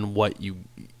best in what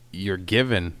you're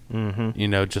given. Mm-hmm. You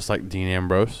know, just like Dean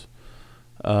Ambrose.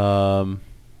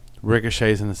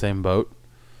 Ricochet's in the same boat.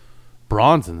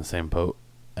 Braun's in the same boat.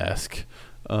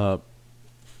 A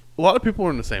lot of people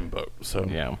are in the same boat. So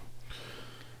Yeah.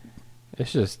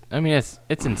 It's just, I mean,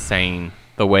 it's insane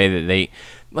the way that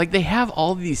they have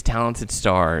all these talented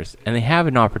stars, and they have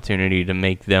an opportunity to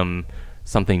make them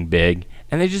something big,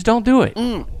 and they just don't do it.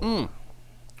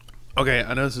 Okay,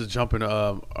 I know this is jumping.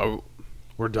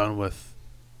 We're done with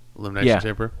Elimination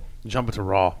Chamber. Jumping to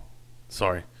Raw.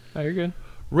 Sorry. Oh, you're good.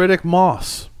 Riddick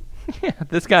Moss. Yeah,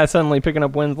 this guy's suddenly picking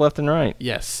up wins left and right.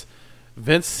 Yes.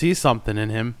 Vince sees something in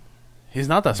him. He's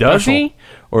not that special. Does he?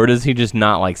 Or does he just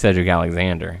not like Cedric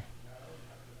Alexander?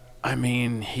 I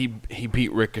mean, he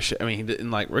beat Ricochet. I mean, he didn't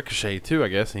like Ricochet too, I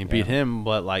guess, and he beat him.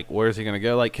 But like, where's he gonna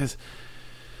go? Like, cause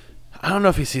I don't know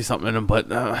if he sees something in him. But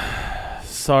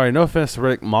sorry, no offense to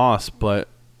Riddick Moss, but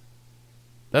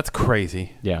that's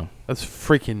crazy. Yeah, That's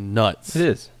freaking nuts. it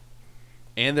is.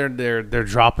 And they're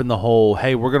dropping the whole,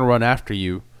 hey, we're gonna run after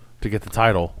you to get the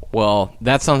title. Well,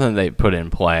 that's something they put in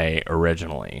play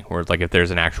originally, where it's like if there's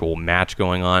an actual match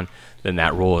going on, then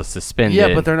that rule is suspended.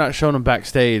 Yeah, but they're not showing him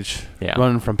backstage Yeah.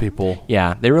 running from people.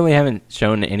 Yeah, they really haven't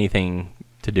shown anything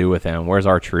to do with him. Where's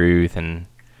R-Truth and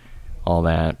all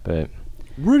that? But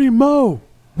Riddy Mo,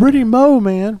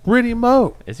 man, Riddy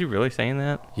Mo. is he really saying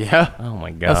that? Yeah. Oh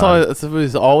my god. That's what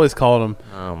he's always called him.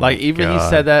 Oh my like even God. he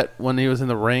said that when he was in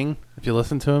the ring. If you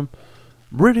listen to him,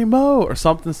 Riddy Mo or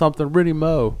something, Riddy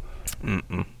Mo.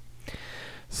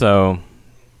 So,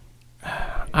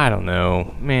 I don't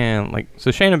know, man. Like,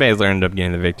 so Shayna Baszler ended up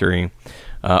getting the victory.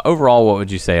 Overall, what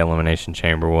would you say Elimination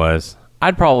Chamber was?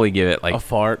 I'd probably give it like A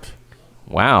fart.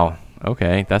 wow.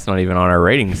 Okay, that's not even on our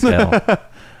rating scale.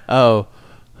 Oh,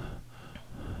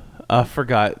 I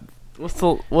forgot.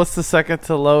 What's the second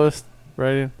to lowest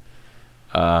rating?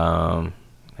 Hang on.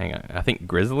 I think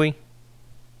Grizzly.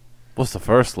 What's the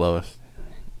first lowest?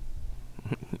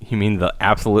 You mean the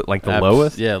absolute, like the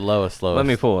lowest? Yeah, lowest. Let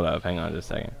me pull it up. Hang on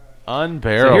just a second.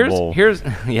 Unbearable. So here's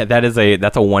yeah,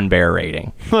 that's a 1 bear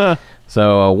rating.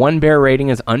 So a 1 bear rating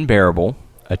is unbearable.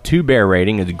 A 2 bear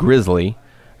rating is grizzly.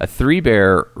 A 3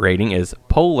 bear rating is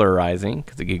polarizing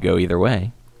because it could go either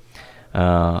way.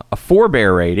 A 4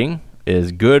 bear rating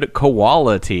is good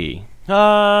quality.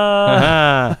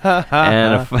 And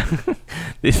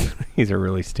these are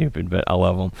really stupid, but I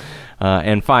love them.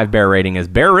 And 5 bear rating is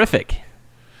bearific.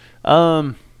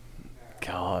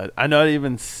 God, I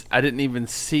didn't even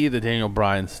see the Daniel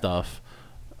Bryan stuff.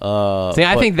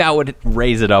 I think that would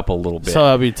raise it up a little bit. So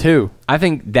that'd be 2. I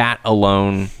think that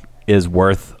alone is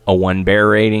worth a 1 bear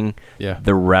rating. Yeah.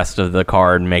 The rest of the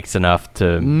card makes enough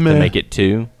to make it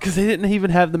 2. Because they didn't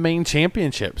even have the main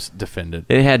championships defended.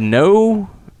 They had no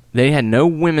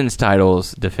women's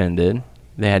titles defended.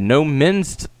 They had no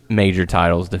men's major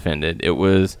titles defended. It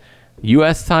was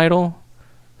U.S. title,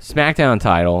 SmackDown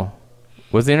title.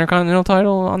 Was the Intercontinental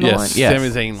title on the line? Yes. Sami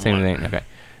Zayn. Okay.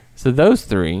 So those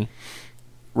 3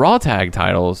 Raw tag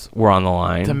titles were on the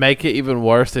line. To make it even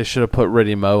worse, they should have put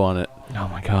Riddy Mo on it. Oh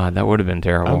my God, that would have been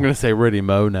terrible. I'm going to say Riddy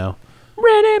Mo now.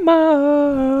 Riddy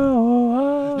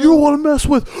Mo. You don't want to mess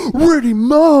with Riddy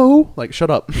Mo. Like, shut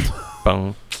up.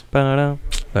 Boom. Ba-da,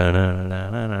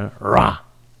 ba-da-da-da-da, rah.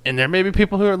 And there may be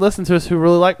people who are listening to us who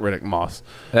really like Riddick Moss.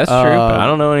 That's true, but I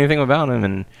don't know anything about him,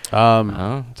 and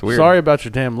it's weird. Sorry about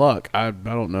your damn luck. I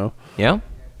don't know. Yeah.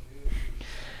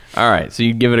 All right, so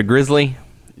you give it a grizzly.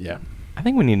 Yeah. I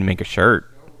think we need to make a shirt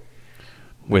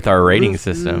with our rating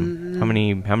system. How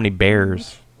many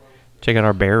bears? Check out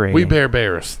our bear rating. We Bear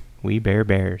Bears. We Bear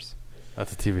Bears.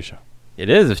 That's a TV show. It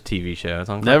is a TV show. It's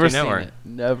on Never Cartoon seen Network. it.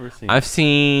 Never seen I've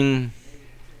seen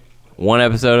one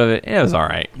episode of it. It was all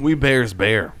right. We Bears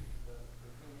Bear.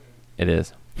 It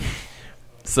is.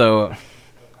 So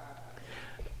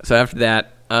after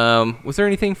that, was there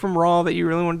anything from Raw that you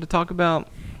really wanted to talk about?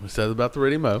 We said about the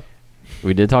Riddy Mo.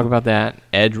 We did talk about that.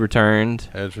 Edge returned.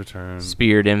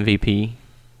 Speared MVP.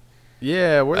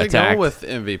 Yeah, where are they Attacked. going with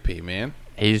MVP, man?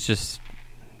 He's just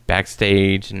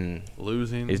backstage and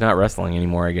Losing. he's not wrestling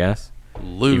anymore, I guess.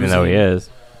 Losing. Even though he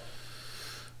is.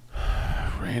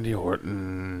 Randy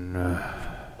Orton.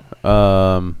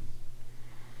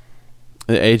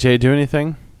 Did AJ do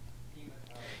anything?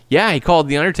 Yeah, he called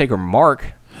The Undertaker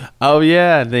Mark. Oh,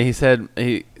 yeah. Then he said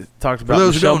he talked about For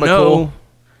those who Michelle don't McCool. know,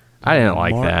 I didn't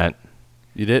like Mark. that.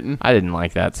 You didn't? I didn't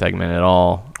like that segment at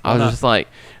all. I was just like,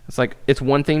 it's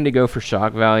one thing to go for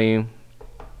shock value,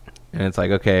 and it's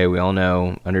like, okay, we all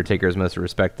know Undertaker's most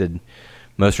respected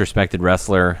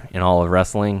wrestler in all of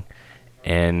wrestling,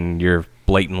 and you're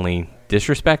blatantly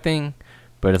disrespecting.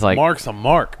 But it's like, Mark's a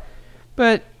mark.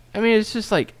 but I mean, it's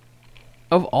just like,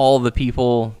 of all the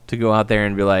people to go out there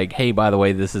and be like, hey, by the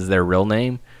way, this is their real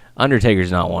name,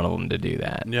 Undertaker's not one of them to do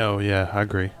that. No, yeah, I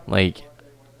agree. Like,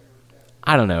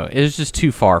 I don't know. It was just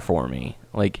too far for me.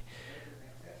 Like,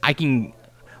 I can,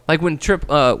 like when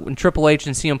Triple H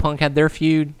and CM Punk had their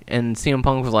feud, and CM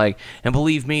Punk was like, and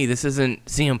believe me, this isn't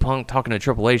CM Punk talking to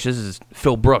Triple H. This is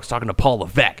Phil Brooks talking to Paul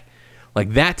Levesque.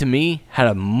 Like, that to me had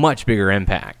a much bigger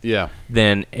impact. Yeah.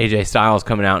 Than AJ Styles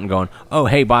coming out and going, oh,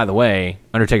 hey, by the way,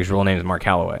 Undertaker's real name is Mark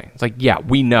Calloway. It's like, yeah,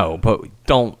 we know, but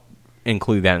don't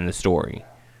include that in the story.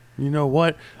 You know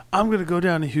what? I'm going to go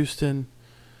down to Houston.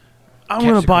 I'm Catch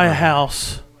going the to buy a grind.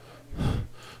 house.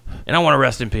 And I want to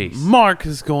rest in peace. Mark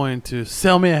is going to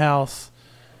sell me a house,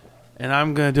 and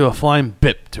I'm going to do a flying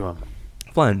bip to him.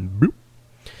 Flying boop.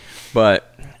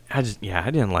 But I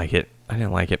didn't like it.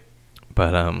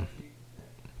 But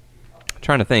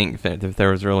trying to think if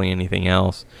there was really anything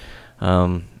else.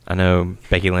 I know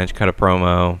Becky Lynch cut a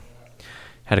promo,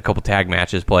 had a couple tag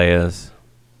matches play us,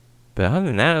 but other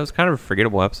than that, it was kind of a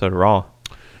forgettable episode of Raw.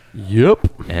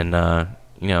 Yep. And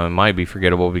it might be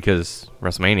forgettable because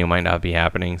WrestleMania might not be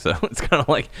happening, so it's kind of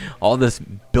like all this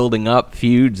building up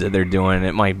feuds that they're doing,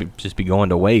 it might just be going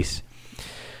to waste.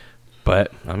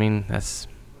 But I mean, that's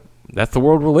the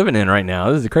world we're living in right now.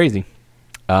 This is crazy.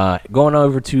 Going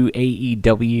over to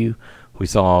AEW, we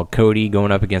saw Cody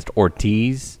going up against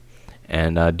Ortiz,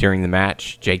 and during the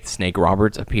match, Jake the Snake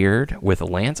Roberts appeared with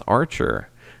Lance Archer.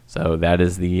 So that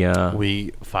is the...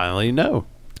 we finally know.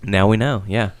 Now we know,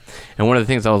 yeah. And one of the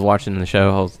things I was watching in the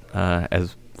show,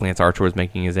 as Lance Archer was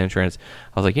making his entrance,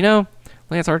 I was like,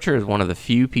 Lance Archer is one of the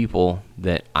few people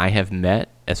that I have met,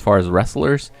 as far as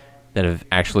wrestlers, that have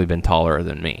actually been taller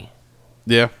than me.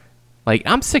 Yeah. Like,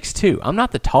 I'm 6'2". I'm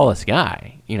not the tallest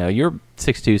guy. You're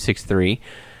 6'2", 6'3",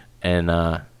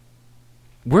 and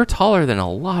we're taller than a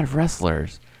lot of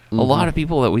wrestlers. Mm-hmm. A lot of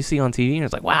people that we see on TV, and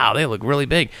it's like, wow, they look really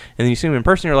big. And then you see them in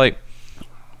person, you're like,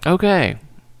 okay.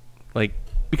 Like,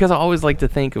 because I always like to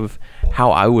think of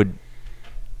how I would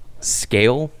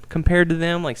scale compared to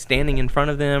them, like standing in front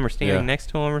of them or standing next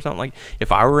to them or something. Like,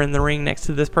 if I were in the ring next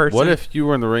to this person. What if you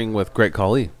were in the ring with Great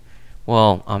Khali?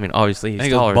 Well, I mean, obviously he's he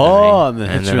taller goes, than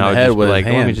me. and then hits then you in I the would head just be with his like,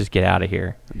 let me hand. just get out of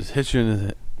here. Just hit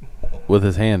you with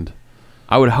his hand.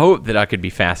 I would hope that I could be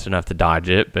fast enough to dodge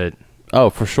it, but Oh,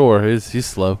 for sure. He's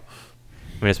slow.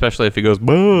 I mean, especially if he goes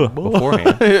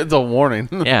beforehand. It's a warning.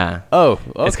 Yeah. Oh,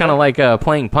 okay. It's kind of like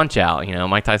playing Punch Out.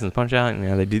 Mike Tyson's Punch Out.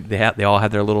 They all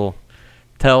have their little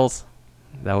tells.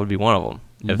 That would be one of them.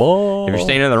 If you're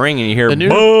standing in the ring and you hear the new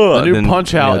then,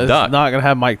 Punch Out is duck. not going to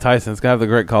have Mike Tyson. It's going to have the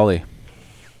Great Khali.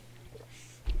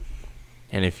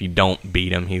 And if you don't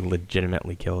beat him, he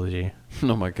legitimately kills you.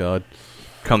 Oh my God!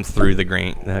 Comes through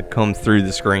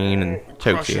the screen and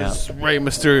chokes you out. Crushes Rey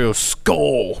Mysterio's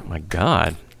skull Oh my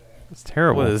God, it's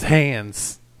terrible. with his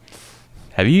hands.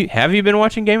 Have you been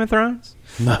watching Game of Thrones?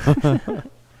 No.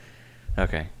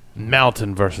 Okay.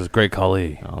 Mountain versus Great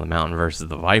Khali. Oh, the Mountain versus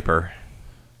the Viper.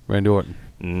 Randy Orton.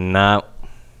 No.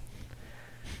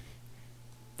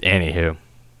 Anywho.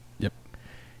 Yep.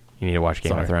 You need to watch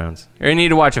Game Sorry. of Thrones. Or you need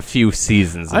to watch a few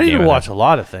seasons of I need Game to of watch Thrones. a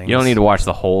lot of things. You don't need to watch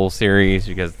the whole series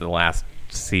because the last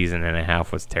season and a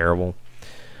half was terrible.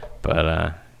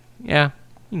 But, yeah,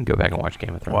 you can go back and watch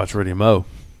Game of Thrones. watch Riddy Mo.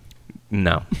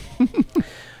 No.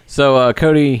 So,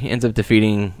 Cody ends up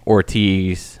defeating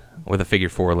Ortiz with a figure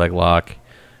 4 leg lock.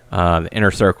 The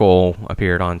Inner Circle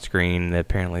appeared on screen.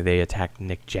 Apparently, they attacked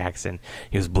Nick Jackson.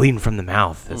 He was bleeding from the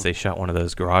mouth as they shut one of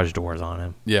those garage doors on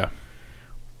him. Yeah.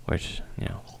 Which,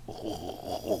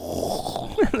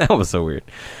 that was so weird.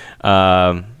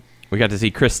 We got to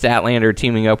see Chris Statlander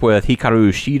teaming up with Hikaru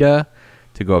Shida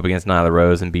to go up against Nyla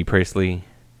Rose and B. Priestley.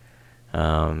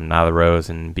 Nyla Rose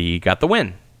and B got the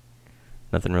win.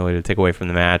 Nothing really to take away from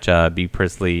the match. B.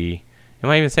 Priestley Am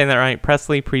I even saying that right?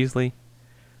 Priestley?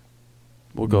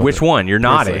 We'll go Which with it. one? You're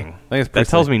Priestley. nodding. I think it's That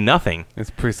Priestley. tells me nothing. It's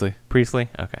Priestley. Priestley?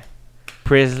 Okay.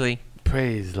 Priestley.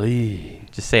 Priestley.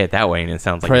 Just say it that way and it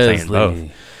sounds like you're saying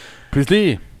both.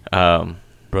 Priestley.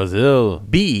 Brazil.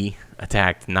 B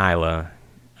attacked Nyla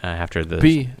after the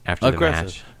Be after the aggressive.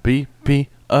 match. Be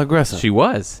aggressive. She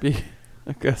was. Be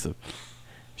aggressive.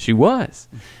 She was.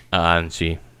 And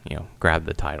she, grabbed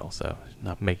the title. So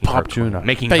making Popped you in the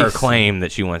her face. claim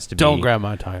that she wants to Don't be grab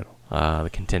my title. the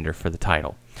contender for the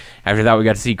title. After that, we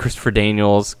got to see Christopher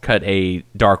Daniels cut a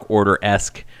Dark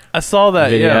Order-esque I saw that.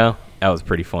 video. Yeah. That was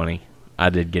pretty funny. I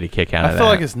did get a kick out I of that. feel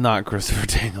like it's not Christopher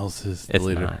Daniels is the It's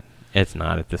leader. not. It's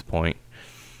not at this point.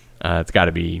 It's got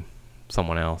to be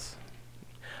someone else.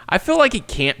 I feel like it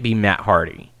can't be Matt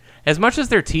Hardy. As much as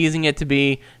they're teasing it to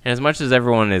be, and as much as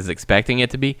everyone is expecting it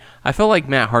to be, I feel like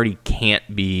Matt Hardy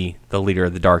can't be the leader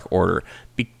of the Dark Order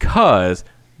because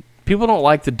people don't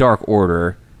like the Dark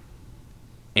Order,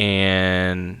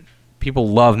 and people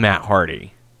love Matt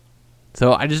Hardy.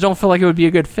 So I just don't feel like it would be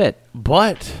a good fit.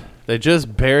 But they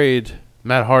just buried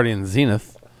Matt Hardy in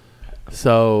Zenith,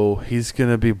 so he's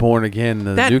gonna be born again.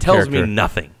 As That a new tells character. me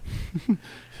nothing.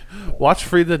 Watch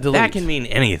Free the Delete. That can mean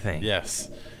anything. Yes,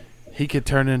 he could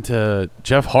turn into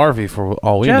Jeff Harvey for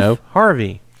all we Jeff know.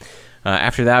 Harvey.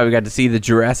 After that, we got to see the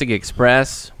Jurassic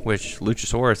Express, which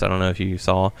Luchasaurus, I don't know if you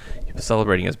saw, he was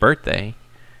celebrating his birthday,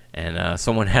 and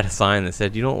someone had a sign that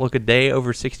said, "You don't look a day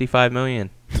over 65 million."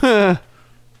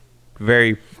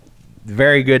 Very,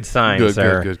 very good sign, Good,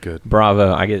 sir. good.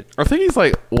 Bravo. I get I think he's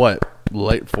like what,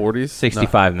 late 40s?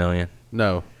 65 million.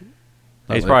 No,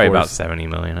 not He's late probably 40s. about 70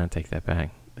 million. I take that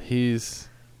back. He's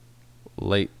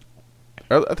late.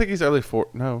 I think he's early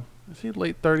 40s. No, is he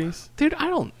late 30s? Dude, I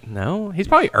don't know. He's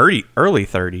probably early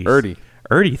 30s. Early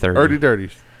 30s. Early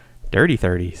dirties. Dirty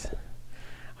 30s.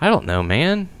 I don't know,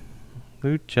 man.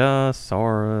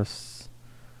 Luchasaurus.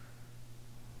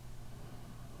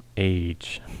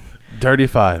 Age. Dirty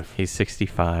 5. He's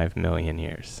 65 million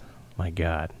years. My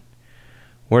God.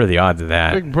 What are the odds of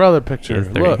that? Big brother picture. Is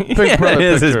there- Look, big Yeah, brother it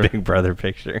is picture. his Big Brother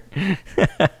picture.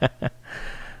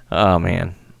 Oh,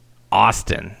 man.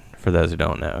 Austin, for those who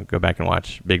don't know. Go back and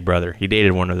watch Big Brother. He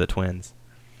dated one of the twins.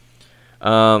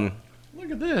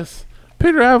 Look at this.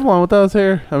 Peter Avalon without his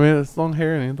hair. I mean, it's long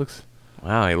hair and he looks...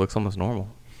 Wow, he looks almost normal.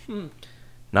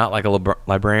 Not like a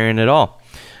librarian at all.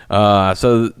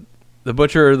 So the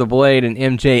Butcher, the Blade, and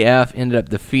MJF ended up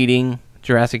defeating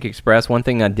Jurassic Express. One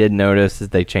thing I did notice is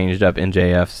they changed up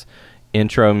MJF's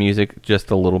intro music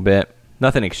just a little bit.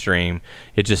 Nothing extreme.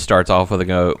 It just starts off with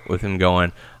him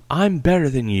going, "I'm better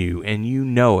than you, and you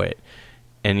know it."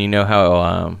 And you know how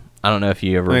I don't know if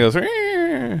you ever And he goes...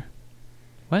 "Eh."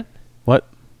 what? What?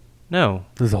 No,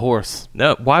 There's a horse.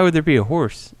 no. Why would there be a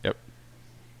horse? Yep.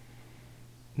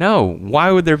 No,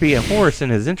 why would there be a horse in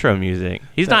his intro music?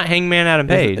 He's not Hangman Adam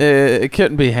Page. It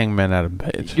couldn't be Hangman Adam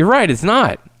Page. You're right, it's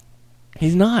not.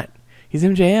 He's not. He's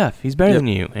MJF. He's better than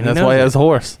you. And That's he knows why he it. has a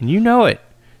horse. And you know it.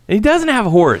 And he doesn't have a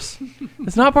horse.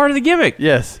 It's not part of the gimmick.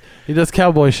 Yes. He does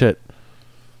cowboy shit.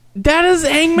 That is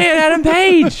Hangman Adam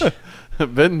Page.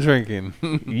 Been drinking.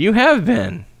 You have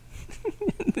been.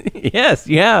 Yes,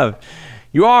 you have.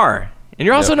 You are. And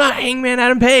you're also not Hangman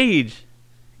Adam Page.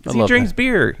 Because I he love drinks that.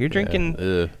 beer. You're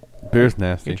drinking Beer's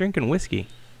nasty. You're drinking whiskey.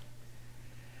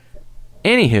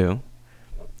 Anywho,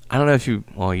 I don't know if you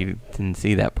didn't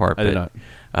see that part. I did not.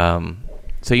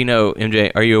 So you know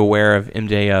are you aware of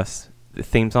MJF's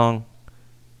theme song?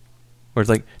 Where it's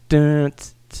like dun,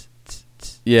 tss, tss, tss,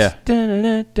 tss, Yeah. dun,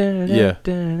 dun, dun, Yeah.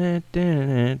 dun, dun,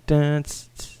 dun, dun, tss,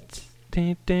 tss, tss,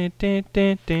 dun, dun, dun,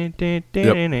 dun, dun, dun,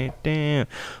 dun, dun.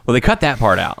 Well, they cut that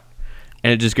part out,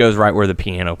 and it just goes right where the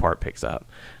piano part picks up.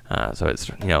 So it's,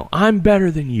 I'm better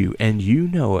than you, and you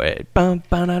know it. Bum,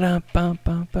 ba-da-da, bum,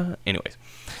 bum, bum. Anyways,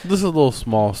 This is a little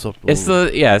small. So it's the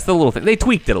little thing. They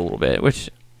tweaked it a little bit, which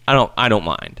I don't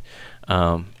mind.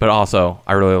 But also,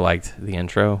 I really liked the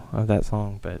intro of that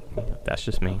song. But that's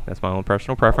just me. That's my own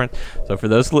personal preference. So for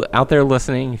those out there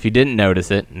listening, if you didn't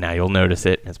notice it, now you'll notice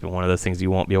it. It's been one of those things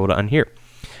you won't be able to unhear.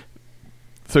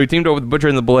 So he teamed up with the Butcher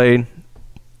and the Blade.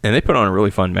 And they put on a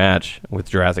really fun match with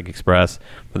Jurassic Express.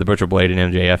 But the Butcher Blade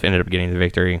and MJF ended up getting the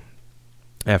victory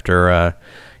after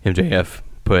MJF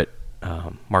put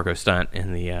Marco Stunt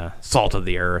in the Salt of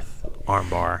the Earth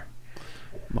armbar.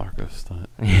 Marco Stunt.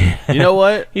 You know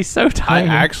what? He's so I tiny.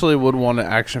 actually would want an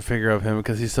action figure of him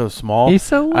because he's so small. He's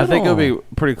so I think it would little. be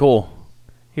pretty cool.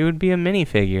 He would be a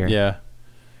minifigure. Yeah.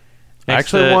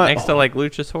 Next I to like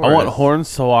Luchasaurus. I want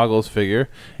Hornswoggle's figure.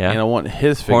 Yeah. And I want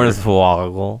his figure.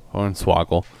 Hornswoggle.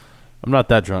 Hornswoggle. I'm not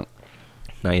that drunk.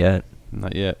 Not yet.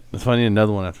 Not yet. That's why I need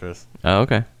another one after this. Oh,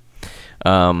 okay.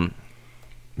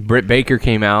 Britt Baker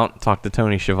came out, talked to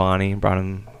Tony Schiavone, brought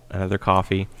him another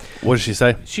coffee. What did she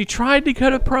say? She tried to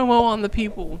cut a promo on the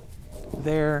people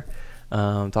there,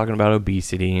 talking about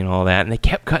obesity and all that, and they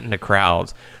kept cutting to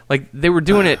crowds. Like, they were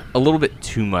doing it a little bit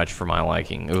too much for my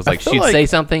liking. It was like she'd say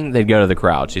something, they'd go to the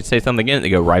crowd. She'd say something again, they'd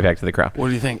go right back to the crowd. What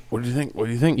do you think? What do you think? What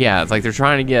do you think? Yeah, it's like they're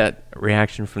trying to get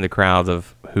reaction from the crowds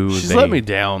of who She's let me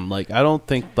down. Like, I don't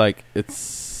think, like,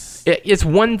 It's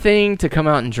one thing to come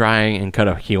out and try and cut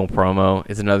a heel promo.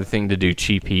 It's another thing to do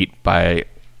cheap heat by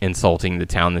insulting the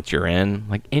town that you're in.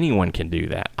 Like, anyone can do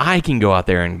that. I can go out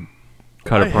there and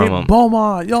cut a promo. Hate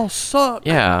Beaumont, y'all suck.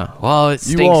 Yeah, well, it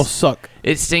stinks. You all suck.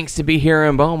 It stinks to be here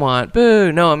in Beaumont.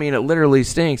 Boo! No, I mean, it literally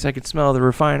stinks. I could smell the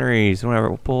refineries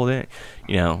whenever we pulled in.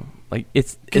 You know, like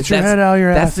Get your head out of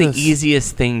your That's asses. the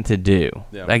easiest thing to do.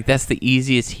 Yeah. Like, that's the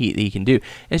easiest heat that you can do.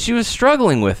 And she was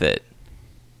struggling with it.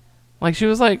 Like, she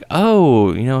was like,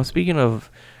 oh, you know, speaking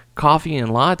of coffee and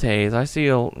lattes, I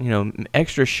see,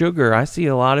 extra sugar. I see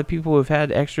a lot of people who've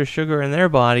had extra sugar in their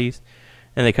bodies.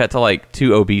 And they cut to, like,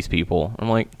 2 obese people. I'm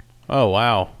like, Oh,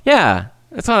 wow. yeah.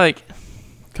 It's not like,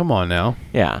 Come on now.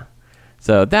 yeah.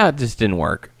 So that just didn't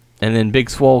work. And then Big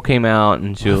Swole came out,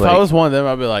 and she was If like, I was one of them,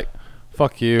 I'd be like,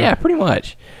 fuck you. yeah, pretty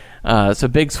much. So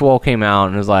Big Swole came out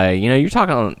and was like, you're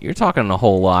talking a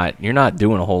whole lot. You're not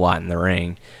doing a whole lot in the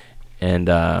ring. And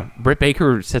Britt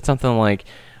Baker said something like,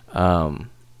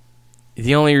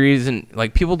 the only reason,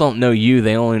 like, people don't know you,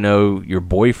 they only know your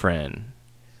boyfriend.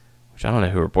 Which I don't know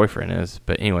who her boyfriend is,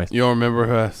 but anyways. You don't remember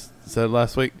who I said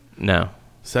last week? No.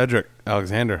 Cedric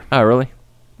Alexander. Oh, really?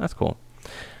 That's cool.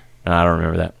 No, I don't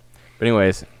remember that. But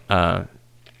anyways,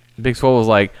 Big Swole was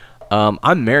like,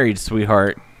 I'm married,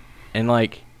 sweetheart. And,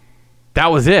 like,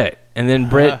 that was it. And then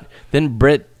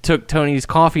Britt took Tony's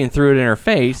coffee and threw it in her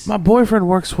face. My boyfriend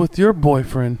works with your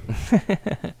boyfriend.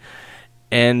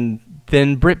 And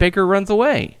then Britt Baker runs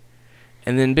away.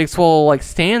 And then Big Swole, like,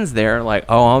 stands there like,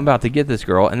 oh, I'm about to get this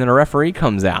girl. And then a referee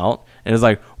comes out and is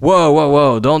like,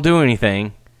 whoa, don't do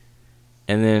anything.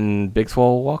 And then Big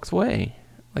Swole walks away.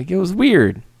 Like, it was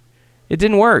weird. It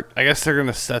didn't work. I guess they're going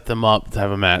to set them up to have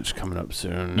a match coming up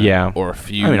soon. Yeah. Or a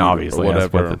feud. I mean, obviously, or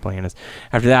that's whatever. what the plan is.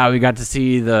 After that, we got to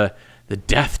see the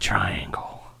Death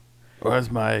Triangle. Or as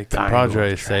my Triangle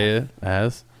compadre say it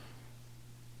as.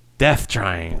 Death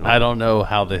Triangle. I don't know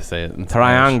how they say it in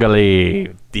Spanish.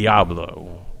 Trianguli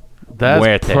Diablo. That's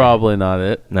Muerte. probably not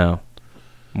it. No.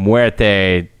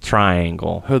 Muerte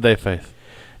Triangle. Who'd they face?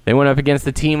 They went up against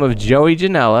the team of Joey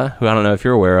Janela, who I don't know if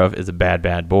you're aware of, is a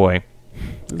bad boy,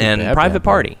 and bad, Private bad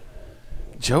Party.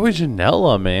 Joey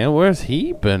Janela, man. Where's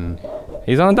he been?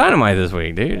 He's on Dynamite this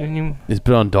week, dude. Didn't you He's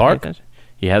been on Dark? pay attention?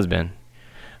 He has been.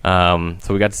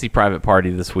 So we got to see Private Party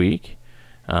this week.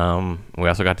 We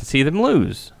also got to see them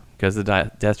lose because the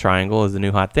Death Triangle is the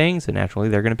new hot thing, so naturally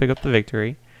they're going to pick up the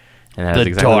victory. And that is The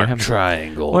exactly what Dark happened.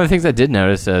 Triangle. One of the things I did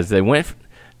notice is they went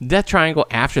Death Triangle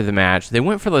after the match. They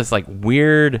went for this like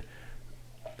weird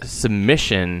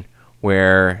submission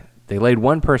where they laid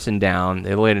one person down,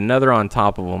 they laid another on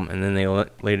top of them, and then they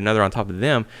laid another on top of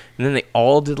them, and then they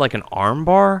all did like an arm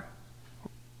bar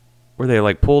where they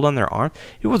like pulled on their arm.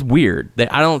 It was weird.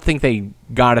 I don't think they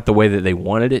got it the way that they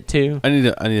wanted it to. I need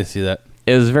to see that.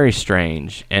 It was very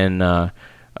strange, and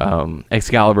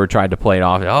Excalibur tried to play it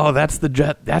off. Oh, that's the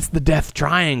Death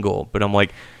Triangle, but I'm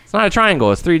like, it's not a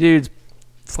triangle. It's 3 dudes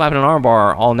slapping an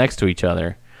armbar all next to each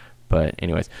other. But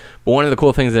anyways, one of the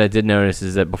cool things that I did notice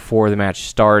is that before the match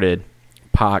started,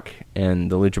 Pac and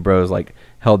the Lucha Bros like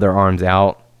held their arms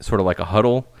out, sort of like a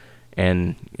huddle,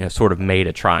 and sort of made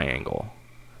a triangle.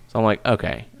 So I'm like,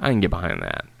 okay, I can get behind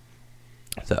that.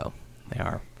 So they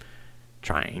are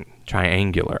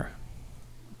triangular.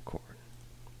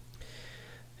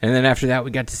 And then after that,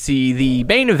 we got to see the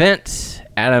main event,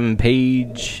 Adam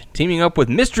Page teaming up with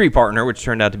mystery partner, which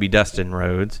turned out to be Dustin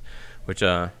Rhodes, which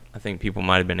I think people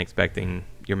might have been expecting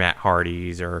your Matt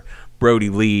Hardys or Brody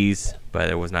Lees,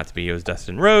 but it was not to be. It was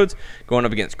Dustin Rhodes going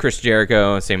up against Chris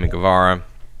Jericho and Sammy Guevara.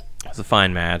 It was a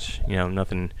fine match,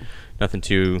 nothing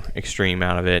too extreme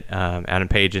out of it. Adam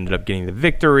Page ended up getting the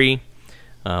victory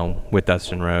with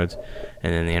Dustin Rhodes.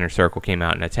 And then the Inner Circle came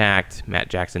out and attacked. Matt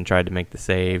Jackson tried to make the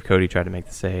save. Cody tried to make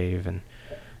the save. And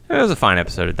it was a fine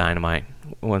episode of Dynamite.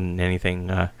 It wasn't anything.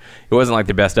 It wasn't like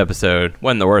the best episode.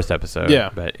 Wasn't the worst episode.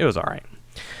 Yeah. But it was all right.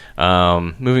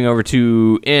 Moving over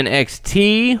to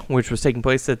NXT, which was taking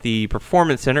place at the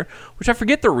Performance Center, which I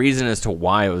forget the reason as to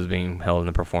why it was being held in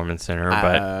the Performance Center.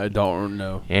 But I don't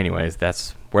know. anyways,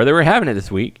 that's where they were having it this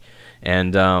week.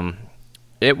 And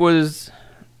it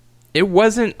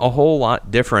wasn't a whole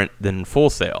lot different than Full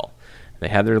Sail. They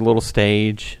had their little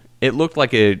stage. It looked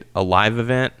like a live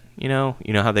event, you know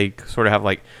how they sort of have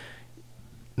like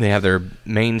They have their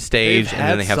main stage, and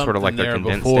then they have sort of like their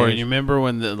condensed stage. You remember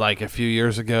when, like a few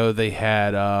years ago, they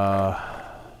had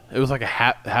it was like a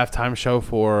halftime show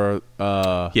for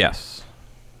yes,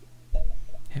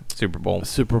 Super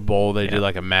Bowl. They did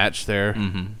like a match there.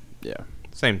 Mm-hmm. Yeah,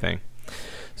 same thing.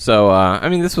 So I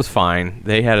mean, this was fine.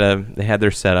 They had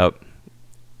their setup,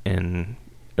 and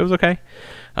it was okay.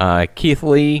 Keith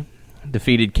Lee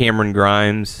defeated Cameron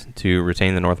Grimes to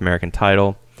retain the North American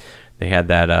title. They had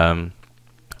that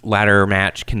ladder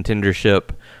match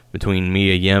contendership between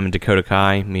Mia Yim and Dakota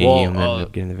Kai. Mia Yim ended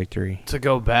up getting the victory. To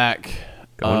go back,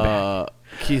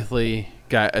 Keith Lee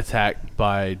got attacked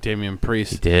by Damian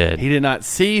Priest. He did. He did not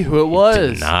see who it was. He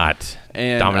did not.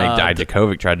 And Dominic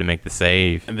Dijakovic tried to make the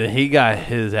save. And then he got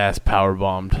his ass power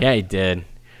bombed. Yeah, he did.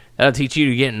 That'll teach you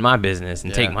to get in my business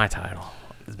and take my title.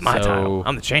 It's my title.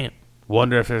 I'm the champ.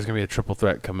 Wonder if there's going to be a triple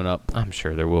threat coming up. I'm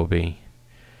sure there will be.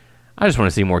 I just want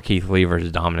to see more Keith Lee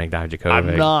versus Dominic Dijakovic.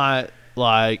 I'm not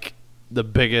like the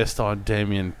biggest on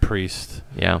Damian Priest.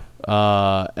 Yeah.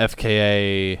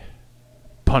 FKA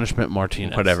Punishment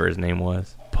Martinez. Whatever his name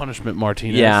was. Punishment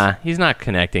Martinez. Yeah, he's not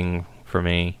connecting for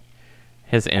me.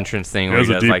 His entrance thing he where has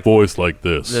he a does deep like voice like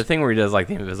this. the thing where he does like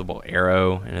the invisible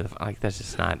arrow, and like that's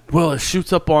just not. Well, it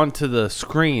shoots up onto the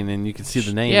screen, and you can see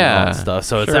the name and all that stuff.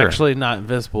 So it's sure. actually not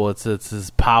invisible. It's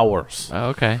his powers. Oh,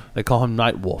 okay. They call him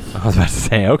Nightwolf. I was about to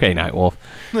say, okay, Nightwolf,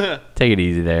 take it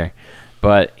easy there.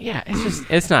 But yeah,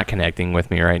 it's not connecting with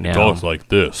me right now. Talks like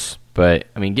this. But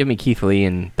I mean, give me Keith Lee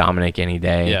and Dominic any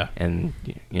day. Yeah. And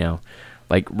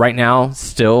like right now,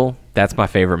 still that's my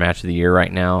favorite match of the year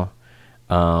right now.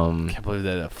 Can't believe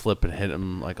that flip and hit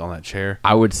him like on that chair.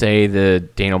 I would say the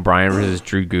Daniel Bryan versus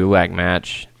Drew Gulak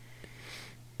match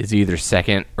is either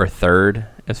second or third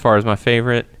as far as my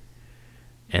favorite.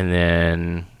 And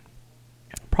then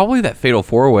probably that Fatal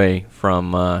 4-Way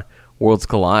from Worlds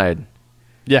Collide.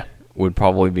 Yeah. Would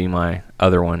probably be my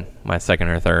other one, my second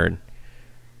or third.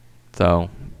 So,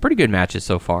 pretty good matches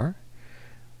so far.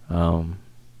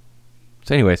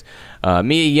 So anyways, Mia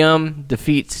Yim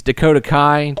defeats Dakota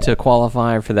Kai to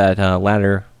qualify for that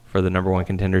ladder for the number one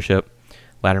contendership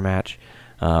ladder match.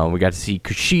 We got to see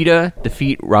Kushida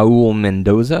defeat Raul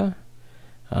Mendoza.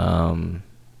 Another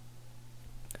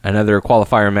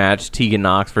qualifier match, Tegan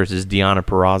Nox versus Deonna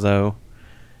Purrazzo.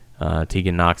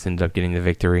 Tegan Nox ended up getting the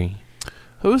victory.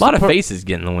 A lot of faces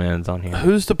getting the wins on here.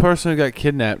 Who's the person who got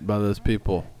kidnapped by those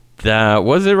people?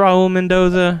 Was it Raul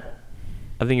Mendoza?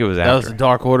 I think it was after. That was the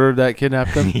Dark Order that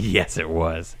kidnapped them? Yes, it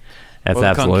was. That's or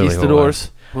absolutely what it was.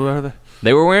 Conquistadors? Who are they?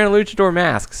 They were wearing luchador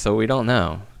masks, so we don't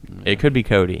know. It could be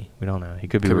Cody. We don't know. He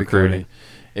could be recruited.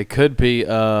 It could be. Is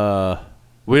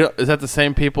that the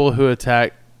same people who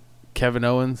attacked Kevin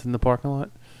Owens in the parking lot,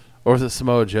 or is it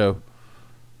Samoa Joe?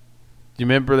 Do you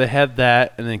remember they had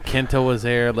that, and then Kenta was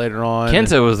there later on?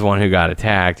 Kenta was the one who got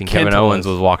attacked, and Kevin Owens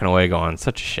was walking away going,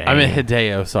 such a shame. I mean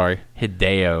Hideo, sorry.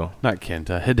 Hideo. Not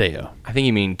Kenta, Hideo. I think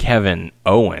you mean Kevin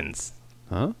Owens.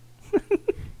 Huh?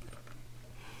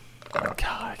 God,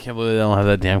 I can't believe they don't have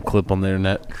that damn clip on the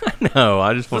internet. No,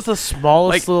 I just want... That's the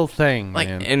smallest little thing, like,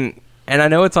 man. And I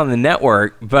know it's on the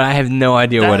network, but I have no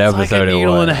idea what episode like a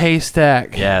needle it was. in a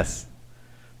haystack. Yes.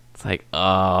 It's like,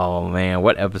 oh, man,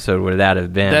 what episode would that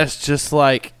have been? That's just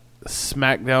like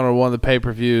SmackDown or one of the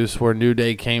pay-per-views where New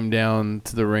Day came down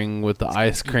to the ring with the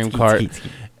ice cream cart.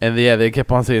 Ski. And they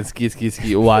kept on saying ski, ski,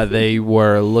 ski while they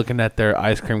were looking at their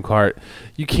ice cream cart.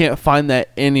 You can't find that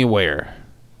anywhere.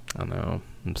 I know.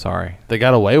 I'm sorry. They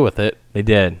got away with it. They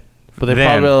did. But they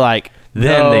probably were like,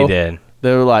 Then no. they did.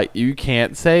 They were like, you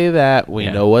can't say that. We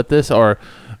know what this, or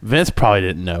Vince probably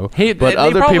didn't know. But they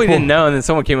other probably people didn't know, and then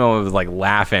someone came up and was like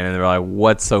laughing, and they were like,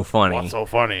 what's so funny? What's so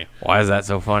funny? Why is that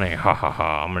so funny? Ha ha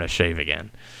ha, I'm going to shave again.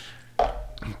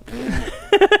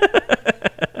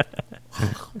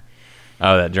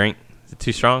 Oh, that drink? Is it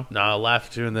too strong? No, I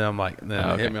laughed too, and then I'm like,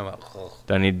 it hit me. I'm like, ugh.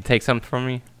 Do I need to take something from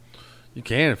you? You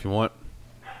can if you want.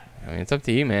 I mean, it's up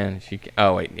to you, man. If you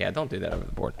oh, wait. Yeah, don't do that over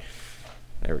the board.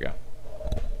 There we go.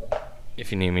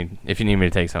 If you need me to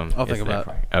take some, I'll think about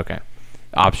it. Okay.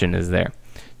 Option is there.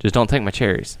 Just don't take my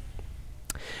cherries.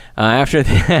 After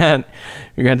that,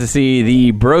 we got to see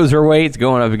the Broserweights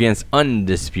going up against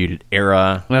Undisputed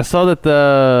Era. And I saw that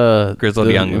the Grizzled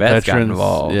Young Vets got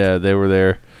involved. Yeah, they were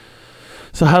there.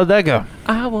 So how did that go?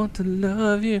 I want to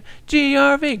love you,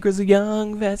 GRV, Grizzled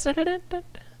Young Vets. It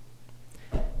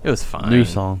was fine. New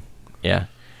song. Yeah.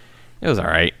 It was all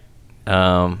right.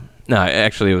 No,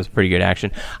 actually, it was pretty good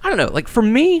action. I don't know. Like, for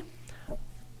me,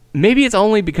 maybe it's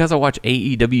only because I watch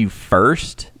AEW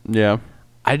first. Yeah.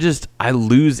 I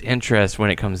lose interest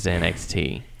when it comes to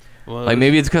NXT. Well, Like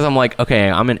maybe it's because I'm like, okay,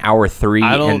 I'm in hour 3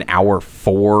 and hour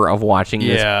 4 of watching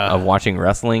this of watching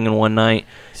wrestling in one night,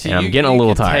 and I'm getting a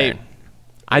little tired.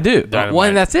 I do. Well,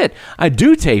 and that's it. I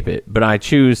do tape it, but I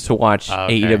choose to watch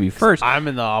AEW first. I'm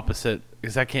in the opposite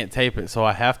because I can't tape it, so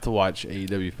I have to watch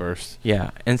AEW first.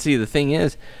 Yeah, and see, the thing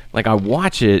is, like, I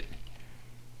watch it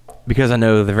because I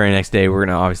know the very next day we're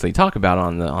gonna obviously talk about it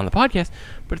on the podcast.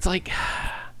 But it's like,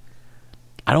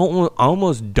 I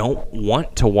almost don't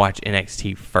want to watch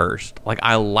NXT first. Like,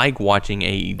 I like watching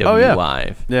AEW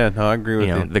live. Yeah, no, I agree with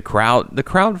you. The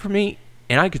crowd for me.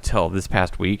 And I could tell this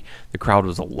past week, the crowd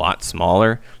was a lot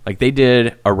smaller. Like, they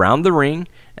did around the ring,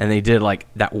 and they did, like,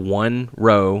 that one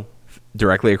row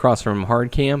directly across from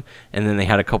Hard Cam, and then they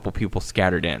had a couple people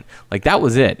scattered in. Like, that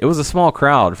was it. It was a small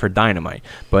crowd for Dynamite.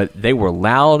 But they were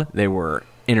loud, they were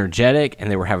energetic, and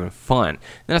they were having fun.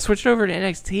 Then I switched over to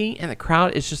NXT, and the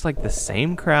crowd is just, like, the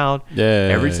same crowd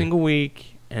every single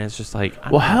week. And it's just like...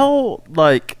 how,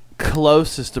 like,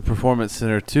 close is the Performance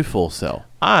Center to Full Sail?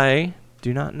 I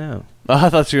do not know. I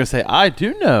thought you were going to say, I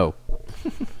do know.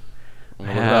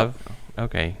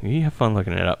 Okay, you have fun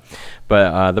looking it up.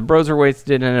 But the Broserweights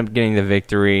did end up getting the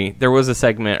victory. There was a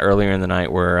segment earlier in the night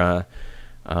where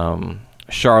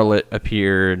Charlotte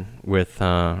appeared with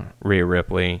Rhea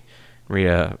Ripley.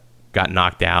 Rhea got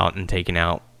knocked out and taken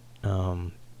out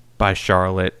by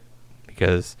Charlotte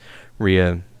because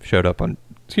Rhea showed up on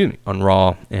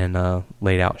Raw and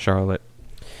laid out Charlotte.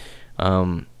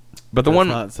 But the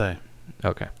not say.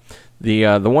 Okay.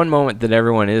 The one moment that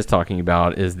everyone is talking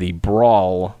about is the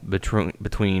brawl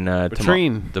between Tommaso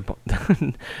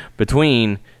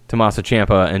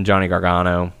Ciampa and Johnny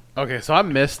Gargano. Okay, so I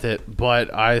missed it,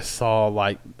 but I saw,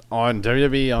 like, on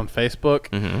WWE on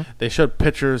Facebook, they showed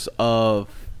pictures of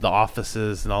the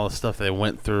offices and all the stuff they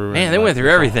went through. Man, they went through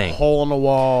everything. A hole in the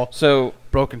wall, so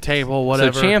broken table,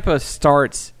 whatever. So Ciampa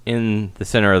starts in the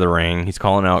center of the ring. He's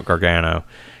calling out Gargano.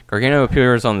 Gargano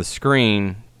appears on the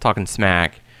screen talking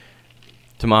smack.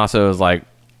 Tommaso is like,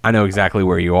 I know exactly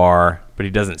where you are, but he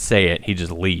doesn't say it. He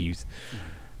just leaves.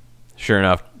 Sure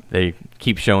enough, they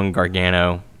keep showing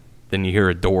Gargano. Then you hear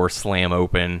a door slam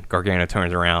open. Gargano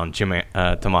turns around.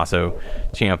 Tommaso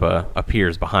Ciampa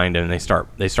appears behind him. And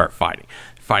they start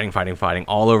fighting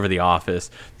all over the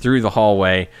office, through the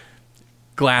hallway.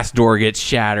 Glass door gets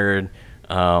shattered.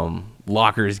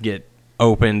 Lockers get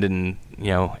opened, and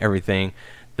everything.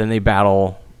 Then they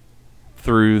battle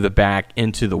through the back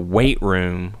into the weight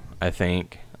room, I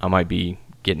think. I might be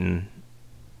getting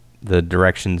the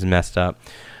directions messed up.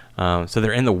 So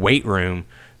they're in the weight room,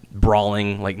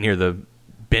 brawling, like, near the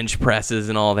bench presses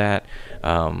and all that.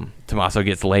 Tommaso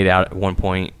gets laid out at one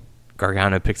point.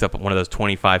 Gargano picks up one of those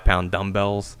 25-pound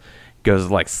dumbbells,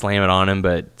 goes, like, slam it on him,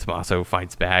 but Tommaso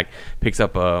fights back, picks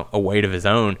up a weight of his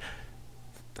own,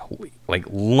 like,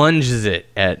 lunges it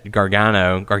at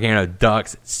Gargano. Gargano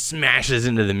ducks, smashes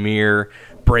into the mirror,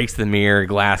 breaks the mirror,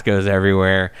 glass goes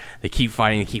everywhere. They keep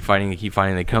fighting.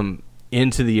 They come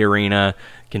into the arena,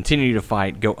 continue to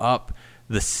fight, go up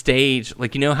the stage.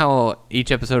 Like, you know how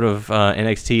each episode of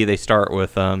NXT, they start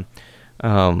with,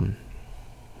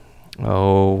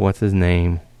 what's his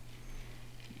name?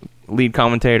 Lead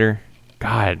commentator.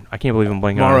 God, I can't believe I'm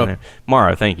blanking on that.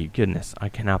 Morrow, thank you. Goodness, I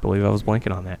cannot believe I was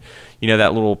blanking on that. You know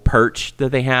that little perch that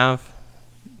they have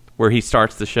where he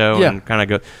starts the show and kind of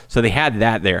go. So they had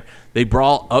that there. They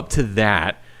brawl up to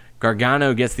that.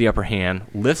 Gargano gets the upper hand,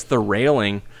 lifts the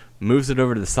railing, moves it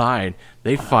over to the side.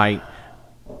 They fight.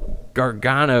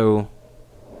 Ciampa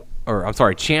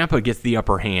gets the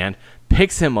upper hand,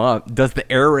 picks him up, does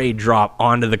the air raid drop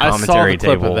onto the commentary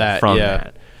table from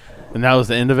that. And that was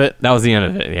the end of it? That was the end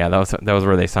of it, yeah. That was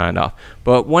where they signed off.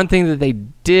 But one thing that they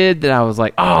did that I was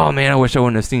like, oh, man, I wish I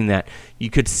wouldn't have seen that. You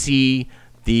could see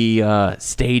the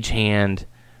stagehand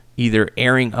either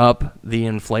airing up the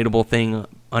inflatable thing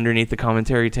underneath the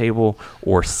commentary table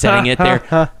or setting it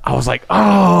there. I was like,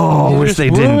 oh, I wish they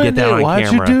didn't get that on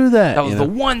camera. Why'd you do that? That was the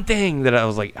one thing that I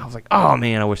was like, oh,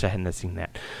 man, I wish I hadn't have seen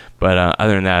that. But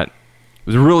other than that, it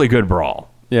was a really good brawl.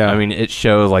 Yeah, I mean, it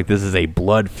shows like this is a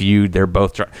blood feud. They're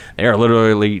both they are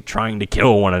literally trying to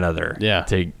kill one another. Yeah,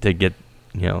 to get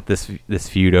this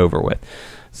feud over with.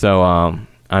 So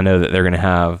I know that they're going to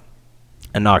have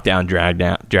a knockdown, drag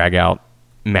out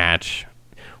match,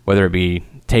 whether it be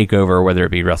TakeOver, whether it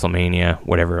be WrestleMania,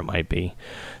 whatever it might be.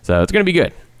 So it's going to be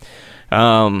good.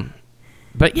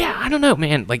 But yeah, I don't know,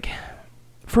 man. Like,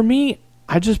 for me,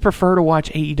 I just prefer to watch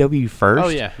AEW first. Oh,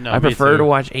 yeah. No, I prefer to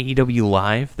watch AEW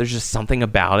live. There's just something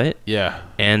about it. Yeah.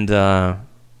 And,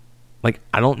 like,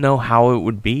 I don't know how it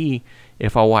would be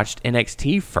if I watched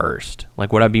NXT first.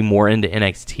 Like, would I be more into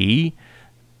NXT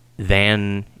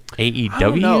than AEW? I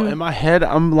don't know. In my head,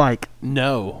 I'm like,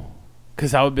 no.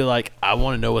 because I would be like, I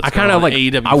want to know what's I going kind on of like.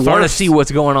 AEW I want to first. see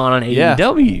what's going on Yeah.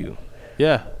 AEW.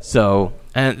 Yeah. So,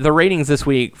 and the ratings this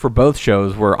week for both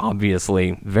shows were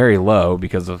obviously very low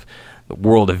because of the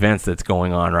world events that's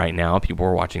going on right now. People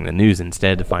are watching the news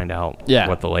instead to find out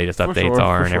what the latest updates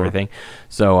are and everything.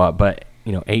 So, but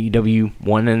AEW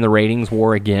won in the ratings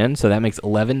war again, so that makes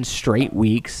 11 straight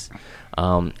weeks.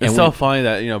 It's so funny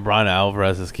that Brian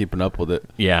Alvarez is keeping up with it.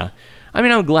 Yeah. I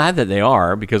mean, I'm glad that they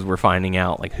are because we're finding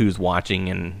out like who's watching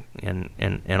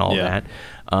and all that.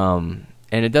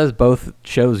 And it does both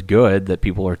shows good that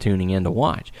people are tuning in to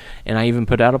watch. And I even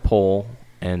put out a poll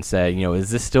and said, is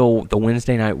this still the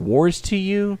Wednesday Night Wars to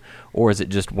you, or is it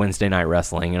just Wednesday Night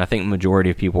Wrestling? And I think the majority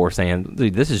of people were saying,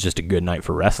 dude, this is just a good night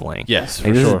for wrestling. Yes,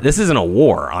 like, this isn't a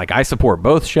war. Like, I support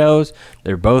both shows.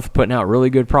 They're both putting out really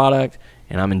good product,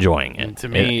 and I'm enjoying it. And to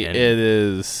me, it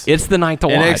is... It's the night to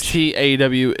watch. NXT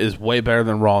AEW is way better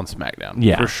than Raw and SmackDown.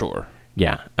 Yeah. For sure.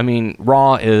 Yeah. I mean,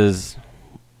 Raw is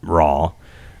Raw.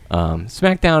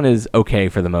 SmackDown is okay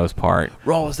for the most part.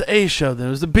 Raw is the A show, then it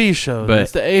was the B show, then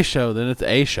it's the A show, then it's the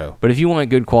A show. But if you want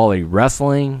good quality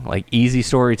wrestling, like easy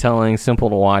storytelling, simple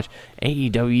to watch,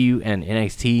 AEW and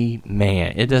NXT,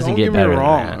 man, it doesn't get better than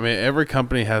that. I mean, every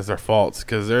company has their faults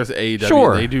because there's AEW.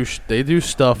 Sure. They do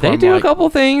stuff. They do a couple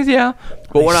things, yeah.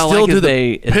 But what I like is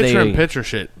the picture-in-picture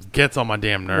shit gets on my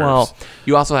damn nerves. Well,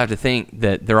 you also have to think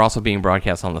that they're also being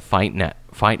broadcast on the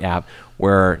Fight app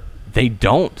where they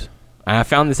don't. I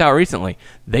found this out recently.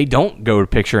 They don't go to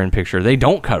picture-in-picture. They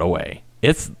don't cut away.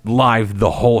 It's live the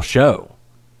whole show.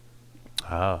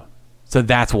 Oh. So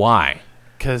that's why.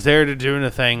 Because they're doing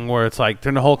a thing where it's like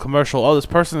during the whole commercial, this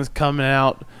person is coming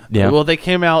out. Yeah. Well, they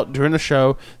came out during the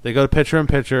show. They go to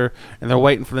picture-in-picture, and they're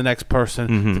waiting for the next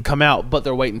person to come out, but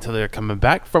they're waiting until they're coming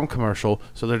back from commercial,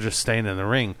 so they're just staying in the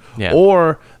ring. Yeah.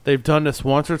 Or they've done this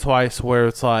once or twice where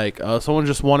it's like someone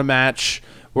just won a match.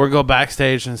 We're going to go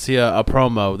backstage and see a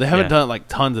promo. They haven't done it like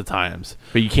tons of times.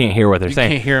 But you can't hear what they're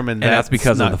saying. You can't hear them, and that's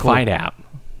because of the Fight app.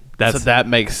 So that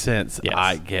makes sense. Yes.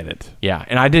 I get it. Yeah,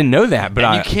 and I didn't know that,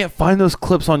 but you can't find those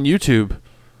clips on YouTube.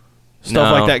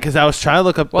 Stuff like that, because I was trying to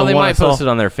look up Well, the they one might I saw. post it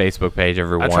on their Facebook page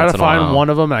every once in a while. I tried to find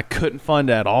one of them, and I couldn't find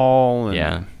it at all. And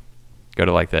yeah. Go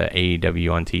to like the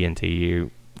AEW on TNT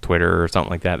Twitter or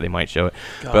something like that. They might show it.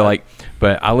 God.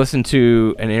 But I listened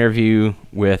to an interview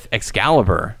with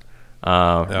Excalibur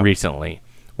recently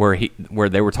where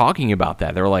they were talking about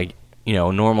that. They were like,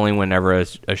 normally whenever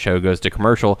a show goes to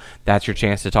commercial, that's your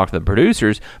chance to talk to the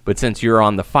producers. But since you're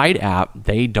on the Fight app,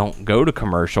 they don't go to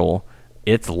commercial.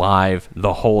 It's live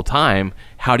the whole time.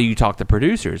 How do you talk to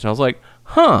producers? And I was like,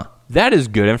 that is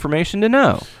good information to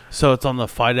know. So it's on the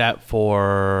Fight app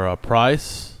for a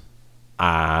price?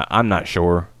 I'm not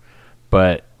sure,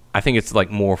 but I think it's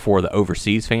like more for the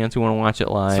overseas fans who want to watch it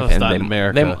live. So it's not in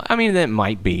America. I mean, that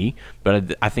might be,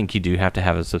 but I think you do have to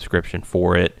have a subscription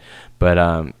for it.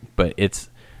 But it's,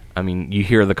 I mean, you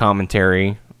hear the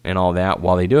commentary and all that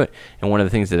while they do it. And one of the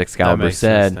things that Excalibur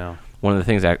said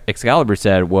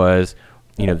was,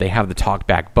 they have the talk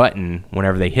back button.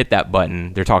 Whenever they hit that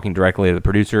button, they're talking directly to the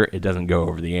producer. It doesn't go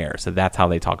over the air. So that's how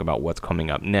they talk about what's coming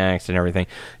up next and everything.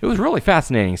 It was really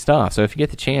fascinating stuff. So if you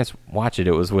get the chance, watch it.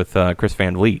 It was with Chris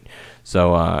Van Vliet.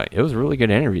 So it was a really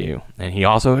good interview. And he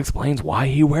also explains why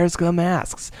he wears the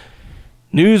masks.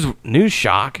 News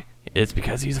shock. It's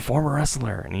because he's a former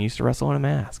wrestler and he used to wrestle in a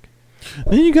mask.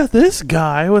 Then you got this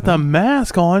guy with a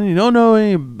mask on. You don't know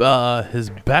any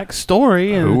his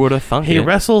backstory. And who would have thunk he it?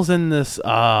 wrestles in this,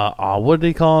 what do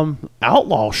they call them?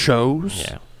 Outlaw shows.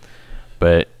 Yeah.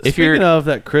 But if Speaking of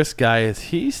that Chris guy, is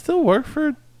he still work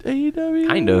for AEW?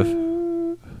 Kind of.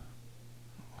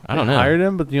 I don't know. Hired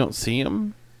him, but you don't see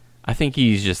him? I think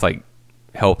he's just like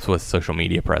helps with social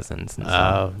media presence and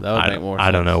stuff. That would make more sense.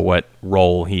 I don't know what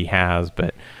role he has,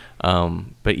 but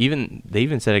they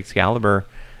even said Excalibur,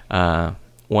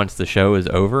 once the show is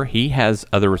over, he has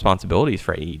other responsibilities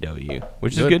for AEW,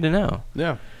 which is good to know.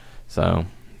 Yeah. So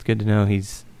it's good to know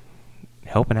he's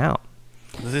helping out.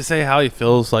 Does he say how he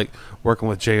feels like working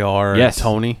with JR and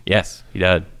Tony? Yes, he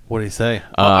did. What did he say?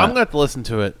 I'm going to have to listen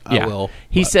to it. I will.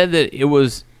 He said that it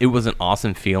was an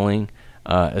awesome feeling,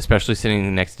 especially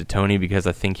sitting next to Tony, because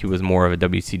I think he was more of a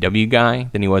WCW guy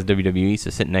than he was WWE.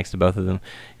 So sitting next to both of them,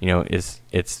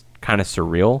 it's kind of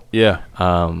surreal. Yeah.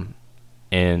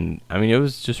 And I mean, it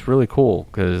was just really cool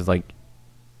because, like,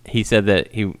 he said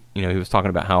that he was talking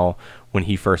about how when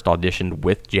he first auditioned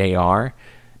with JR,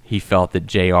 he felt that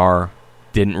JR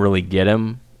didn't really get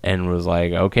him and was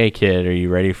like, "Okay, kid, are you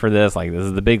ready for this? Like, this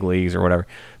is the big leagues or whatever."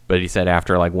 But he said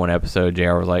after like one episode,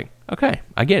 JR was like, "Okay,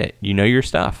 I get it. You know your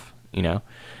stuff,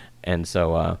 And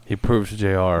so he proved to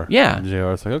JR. Yeah. And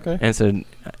JR's like, okay.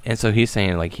 And so he's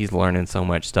saying like he's learning so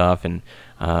much stuff, and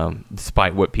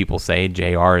despite what people say,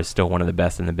 JR is still one of the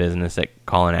best in the business at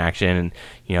calling action.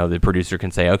 And the producer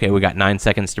can say, okay, we got 9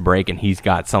 seconds to break, and he's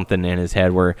got something in his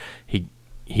head where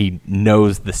he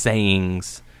knows the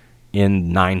sayings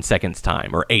in 9 seconds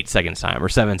time, or 8 seconds time, or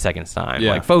 7 seconds time.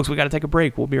 Yeah. Like, folks, we got to take a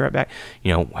break. We'll be right back.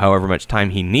 However much time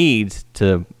he needs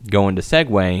to go into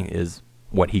segue is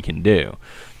what he can do.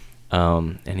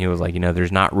 And he was like,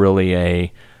 there's not really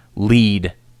a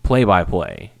lead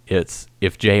play-by-play. It's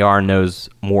if JR knows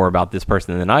more about this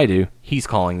person than I do, he's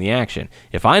calling the action.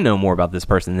 If I know more about this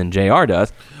person than JR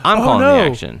does, I'm calling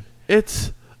the action.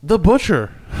 It's the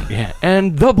Butcher. Yeah,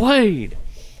 and the Blade.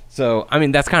 So, I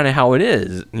mean, that's kind of how it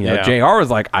is. JR was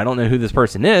like, I don't know who this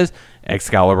person is.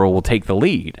 Excalibur will take the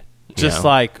lead. Just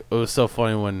like, it was so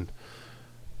funny when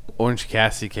Orange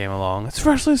Cassidy came along. It's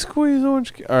freshly squeezed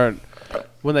Orange or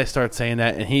when they start saying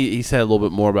that, and he said a little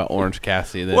bit more about Orange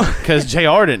Cassidy because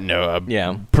JR didn't know.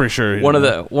 I'm pretty sure. One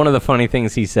of the funny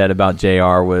things he said about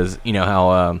JR was,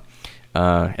 how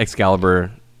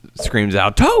Excalibur screams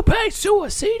out, Tope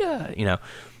Suicida!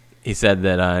 He said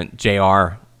that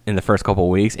JR in the first couple of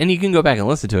weeks, and you can go back and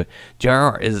listen to it,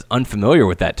 JR is unfamiliar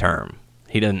with that term.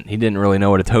 He didn't really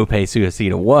know what a Tope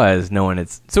Suicida was, knowing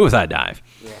it's suicide dive.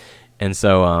 Yeah. And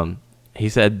so he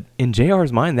said, in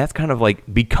JR's mind, that's kind of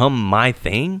like become my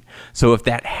thing. So if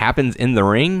that happens in the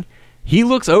ring, he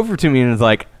looks over to me and is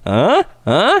like,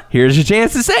 here's your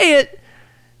chance to say it.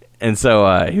 And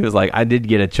so he was like, I did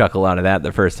get a chuckle out of that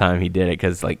the first time he did it,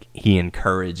 because like he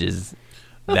encourages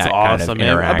that's that awesome, kind of man.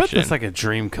 interaction. I bet that's like a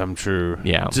dream come true.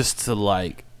 Yeah. Just to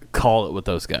like call it with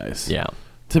those guys. Yeah.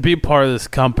 To be part of this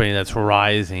company that's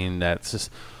rising, that's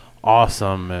just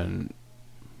awesome. And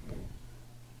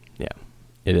yeah,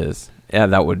 it is. Yeah,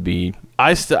 that would be.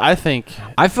 I think.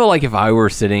 I feel like if I were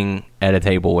sitting at a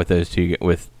table with those two,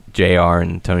 with JR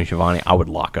and Tony Schiavone, I would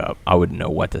lock up. I wouldn't know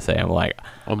what to say. I'm like,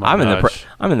 I'm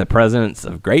in the presence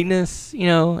of greatness,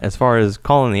 as far as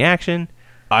calling the action.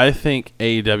 I think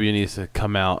AEW needs to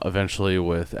come out eventually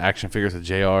with action figures of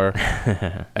JR,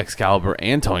 Excalibur,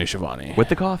 and Tony Schiavone. With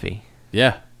the coffee.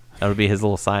 Yeah. That would be his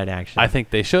little side action. I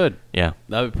think they should. Yeah.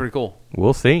 That would be pretty cool.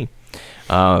 We'll see.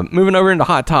 Moving over into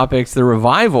Hot Topics, the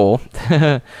Revival.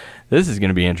 This is going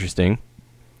to be interesting.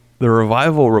 The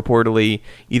Revival reportedly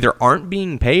either aren't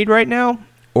being paid right now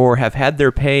or have had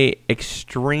their pay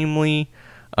extremely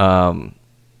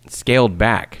scaled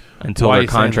back until their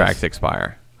contracts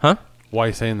expire. Huh? Why are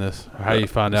you saying this? How do you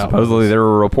find out? Supposedly there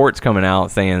were reports coming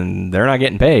out saying they're not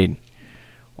getting paid,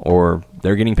 or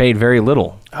they're getting paid very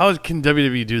little. How can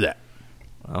WWE do that?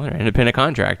 Well, they're independent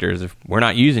contractors. If we're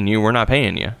not using you, we're not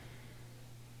paying you.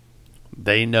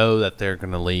 They know that they're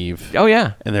going to leave. Oh,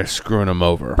 yeah. And they're screwing them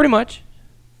over. Pretty much.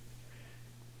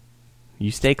 You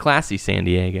stay classy, San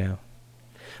Diego.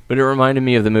 But it reminded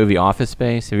me of the movie Office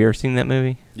Space. Have you ever seen that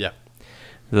movie? Yeah.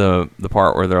 The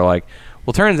part where they're like,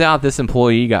 well, turns out this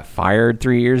employee got fired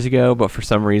 3 years ago, but for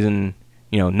some reason,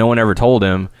 no one ever told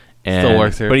him. And, still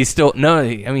works here. But he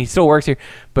still works here,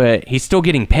 but he's still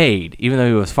getting paid, even though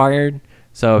he was fired.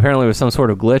 So apparently there was some sort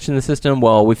of glitch in the system.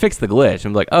 Well, we fixed the glitch.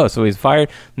 I'm like, oh, so he's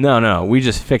fired? No, we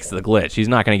just fixed the glitch. He's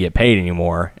not going to get paid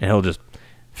anymore, and he'll just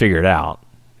figure it out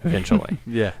eventually.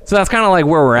 Yeah. So that's kind of like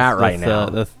where we're at right now.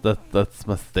 That's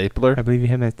my stapler. I believe you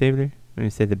have my stapler. Let me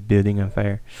set the building on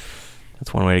fire.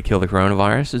 That's one way to kill the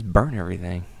coronavirus, is burn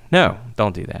everything. No,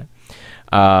 don't do that.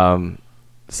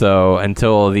 So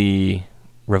until the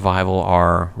Revival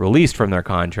are released from their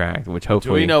contract, which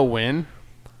hopefully... Do we know when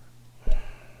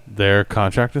their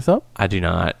contract is up? I do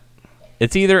not.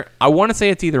 It's either... I want to say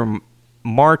it's either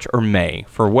March or May.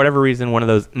 For whatever reason, one of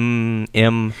those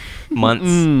months.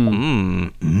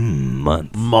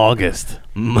 Months. August.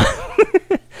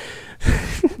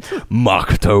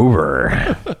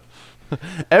 Mocktober.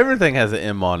 Everything has an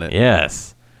M on it.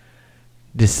 Yes.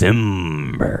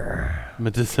 December.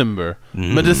 December.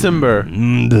 Medicinal.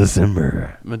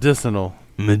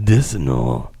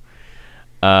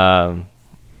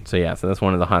 So that's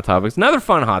one of the hot topics. Another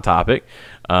fun hot topic.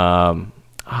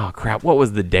 Oh crap! What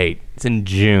was the date? It's in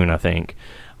June, I think.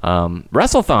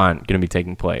 WrestleThon going to be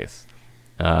taking place.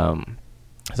 So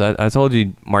I told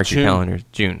you, mark your calendars.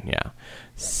 June, yeah,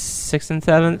 6th and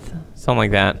 7th, something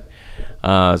like that.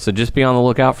 So just be on the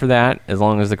lookout for that. As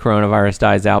long as the coronavirus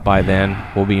dies out by then,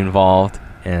 we'll be involved,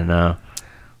 and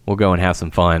we'll go and have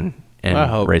some fun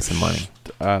and raise some money.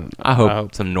 I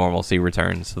hope some normalcy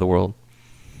returns to the world.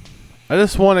 I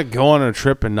just want to go on a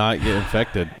trip and not get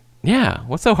infected. Yeah,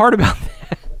 what's so hard about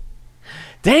that?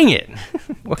 Dang it!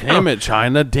 Damn it,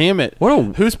 China! Damn it!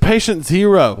 Who's patient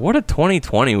zero? What a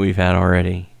 2020 we've had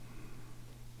already.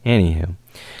 Anywho, I'm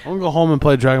gonna go home and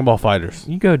play Dragon Ball Fighters.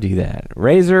 you go do that.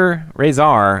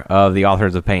 Razor of the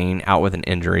Authors of Pain out with an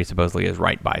injury, supposedly his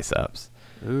right bicep.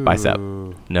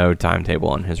 No timetable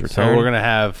on his return. So we're gonna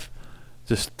have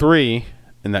just 3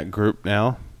 in that group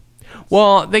now.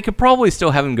 Well, they could probably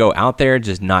still have him go out there,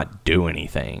 just not do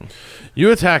anything.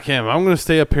 You attack him. I'm gonna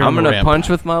stay up here. I'm going to punch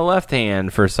with my left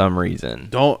hand for some reason.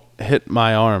 Don't hit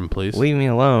my arm, please. Leave me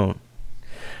alone.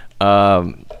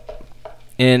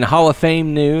 In Hall of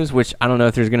Fame news, which I don't know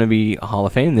if there's going to be a Hall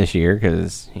of Fame this year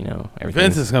because,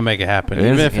 Vince is going to make it happen,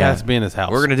 even if it has to be in his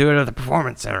house. We're going to do it at the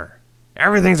Performance Center.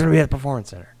 Everything's going to be at the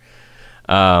Performance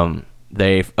Center.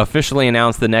 They've officially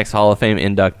announced the next Hall of Fame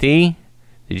inductee.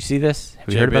 Did you see this?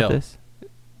 Have you heard about this?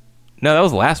 No, that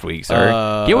was last week,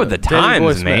 sir. Get with the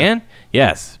times, man.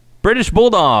 Yes. British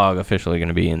Bulldog officially going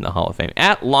to be in the Hall of Fame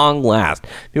at long last.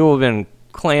 People have been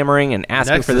clamoring and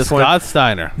asking for this one. Scott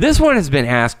Steiner. This one has been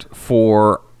asked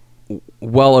for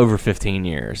well over 15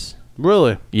 years.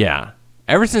 Really? Yeah.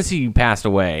 Ever since he passed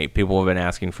away, people have been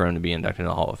asking for him to be inducted in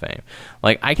the Hall of Fame.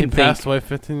 Like I can think he passed away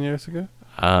 15 years ago?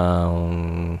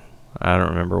 I don't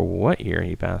remember what year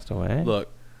he passed away.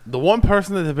 Look, the one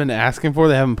person that they've been asking for,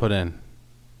 they haven't put in.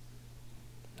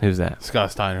 Who's that?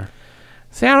 Scott Steiner.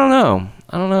 See, I don't know.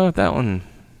 I don't know if that one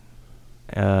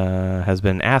has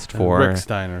been asked for. Rick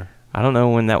Steiner. I don't know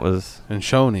when that was. And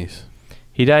Shoney's.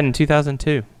 He died in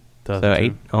 2002.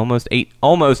 2002. So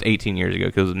almost 18 years ago,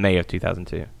 because it was May of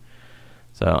 2002.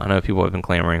 So I know people have been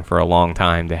clamoring for a long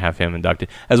time to have him inducted,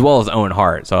 as well as Owen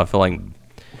Hart. So I feel like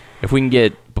if we can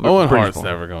get Owen Hart's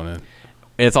never going in.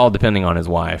 It's all depending on his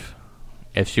wife,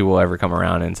 if she will ever come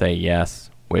around and say yes,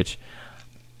 which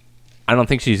I don't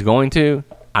think she's going to.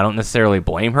 I don't necessarily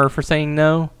blame her for saying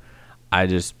no. I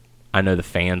know the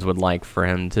fans would like for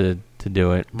him to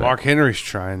do it. Mark Henry's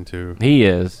trying to. He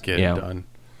is get it done,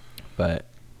 but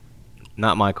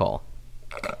not my call.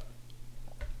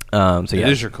 It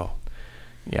is your call.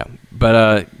 Yeah,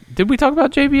 but did we talk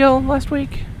about JBL last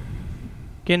week?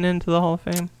 Getting into the Hall of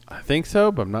Fame? I think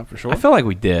so, but I'm not for sure. I feel like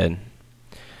we did.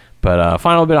 But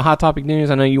final bit of Hot Topic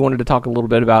news. I know you wanted to talk a little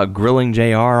bit about grilling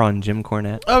JR on Jim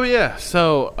Cornette. Oh, yeah.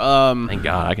 So, thank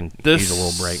God I can use a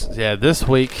little break. Yeah, this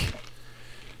week,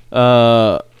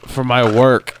 for my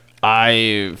work,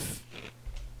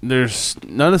 there's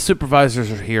none of the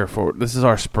supervisors are here for this is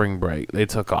our spring break. They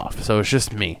took off, so it's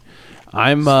just me.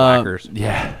 I'm slackers.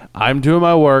 I'm doing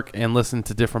my work and listening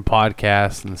to different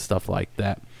podcasts and stuff like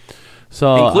that.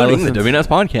 So including the WNS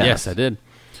podcast. Yes, I did.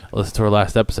 I listened to our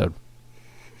last episode.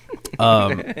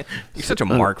 You're such a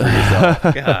mark for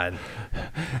yourself. God,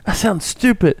 that sounds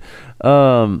stupid.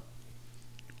 So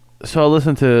I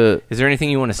listened to. Is there anything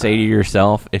you want to say to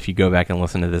yourself if you go back and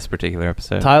listen to this particular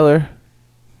episode? Tyler,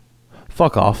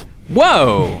 fuck off.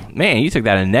 Whoa, man, you took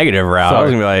that a negative route. Sorry. I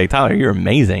was gonna be like, Tyler, you're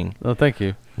amazing. Oh, thank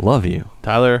you. Love you,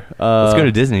 Tyler. Let's go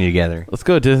to Disney together. Let's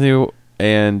go to Disney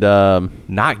and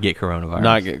not get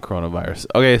coronavirus.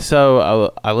 Okay,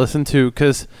 so I listened to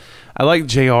because I like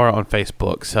JR on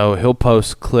Facebook, so he'll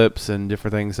post clips and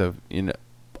different things of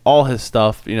all his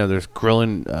stuff. There's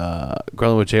grilling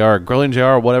with JR, grilling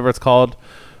JR, whatever it's called,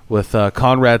 with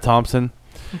Conrad Thompson.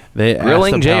 They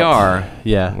grilling about, JR,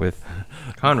 yeah, with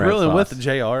Conrad grilling sauce. with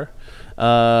JR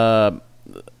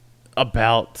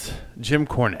about Jim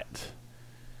Cornette.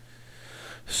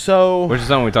 So, Which is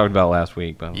something we talked about last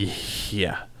week. But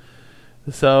yeah.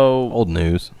 So old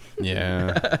news.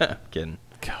 Yeah. Kidding.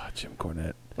 God, Jim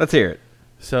Cornette. Let's hear it.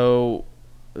 So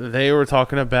they were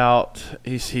talking about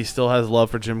he still has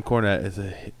love for Jim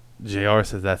Cornette. JR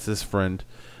says that's his friend.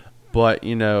 But,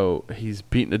 he's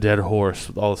beating a dead horse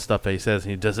with all the stuff that he says,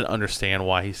 and he doesn't understand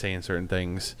why he's saying certain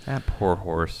things. That poor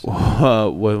horse.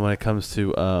 When it comes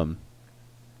to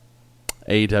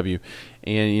AEW.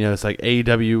 And, it's like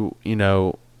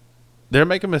AEW, they're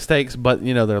making mistakes, but,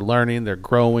 they're learning, they're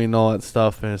growing, and all that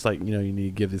stuff. And it's like, you need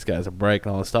to give these guys a break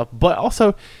and all that stuff. But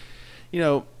also,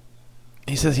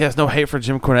 he says he has no hate for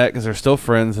Jim Cornette because they're still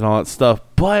friends and all that stuff.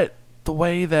 But the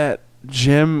way that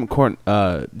Jim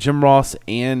Ross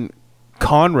and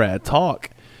Conrad talk,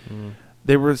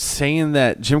 they were saying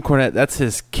that Jim Cornette, that's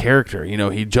his character.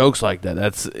 He jokes like that.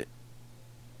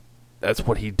 That's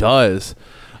what he does.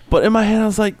 But in my head, I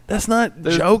was like, that's not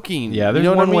joking. Yeah, there's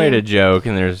one way to joke,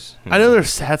 and there's... I know there's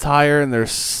satire and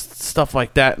there's stuff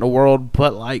like that in the world,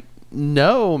 but,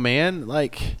 no, man.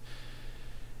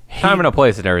 Time and a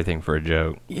place and everything for a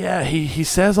joke. Yeah, he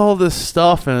says all this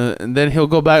stuff, and then he'll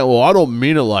go back, well, I don't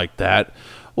mean it like that.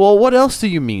 Well, what else do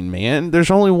you mean, man? There's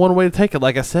only one way to take it.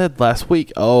 Like I said last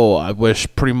week, I wish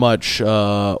pretty much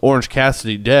Orange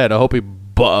Cassidy dead. I hope he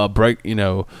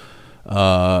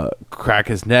crack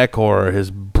his neck or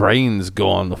his brains go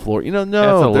on the floor. No,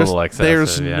 That's a little excessive,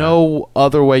 there's yeah. no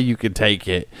other way you could take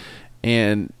it.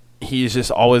 And he's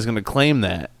just always going to claim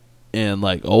that. And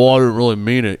like, oh, I didn't really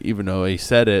mean it, even though he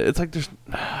said it. It's like,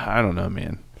 I don't know,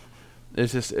 man.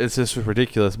 It's just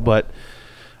ridiculous. But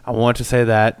I want to say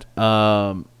that.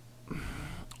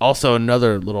 Also,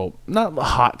 another little, not a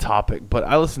hot topic, but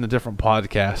I listen to different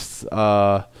podcasts.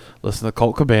 Listen to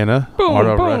Colt Cabana, Art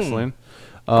of Wrestling.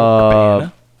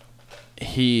 Cabana.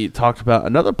 He talked about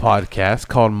another podcast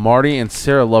called Marty and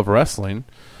Sarah Love Wrestling,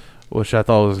 which I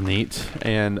thought was neat.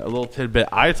 And a little tidbit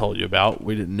I told you about,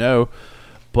 we didn't know,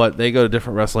 but they go to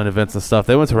different wrestling events and stuff.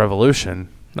 They went to Revolution.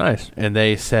 Nice. And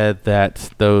they said that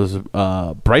those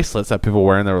bracelets that people were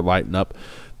wearing that were lighting up,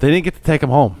 they didn't get to take them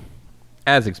home.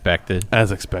 As expected.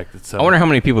 So I wonder how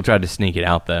many people tried to sneak it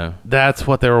out, though. that's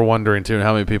what they were wondering too, and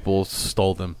how many people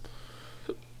stole them.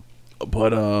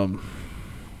 But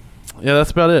yeah,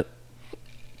 that's about it.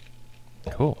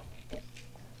 Cool.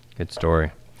 Good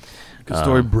story. Good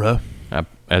story, bruh.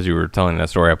 As you were telling that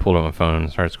story, I pulled up my phone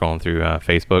and started scrolling through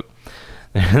Facebook.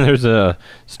 There's a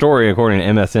story according to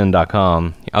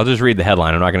MSN.com. I'll just read the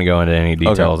headline. I'm not going to go into any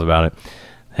details about it.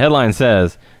 The headline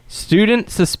says, "Student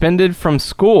suspended from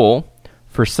school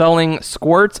for selling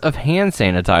squirts of hand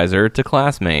sanitizer to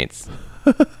classmates."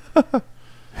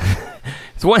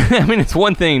 It's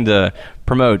one thing to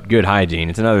promote good hygiene.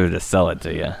 It's another to sell it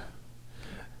to you.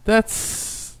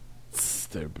 That's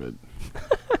stupid.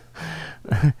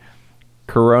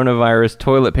 Coronavirus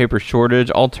toilet paper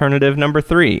shortage alternative number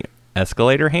 3.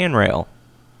 Escalator handrail.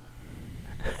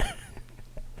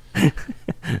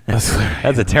 That's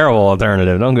a terrible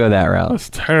alternative. Don't go that route. That's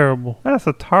terrible. That's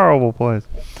a terrible place.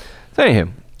 So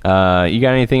anywho, you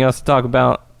got anything else to talk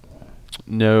about?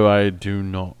 No, I do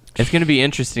not. It's going to be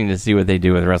interesting to see what they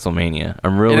do with WrestleMania.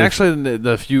 I'm really And actually,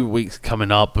 the few weeks coming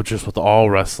up, but just with all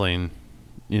wrestling,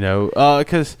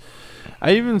 because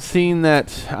I even seen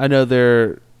that. I know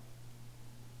they're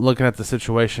looking at the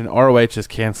situation. ROH is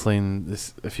canceling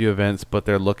a few events, but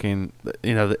they're looking,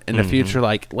 in the future,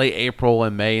 like late April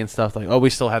and May and stuff. Like, we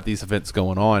still have these events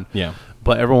going on. Yeah.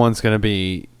 But everyone's going to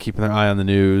be keeping their eye on the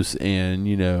news and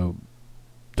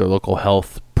their local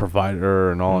health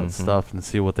provider and all that stuff, and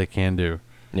see what they can do.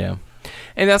 Yeah,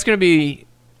 and it's going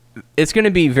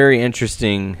to be very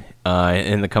interesting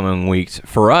in the coming weeks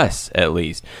for us, at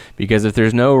least, because if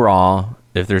there's no Raw,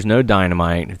 if there's no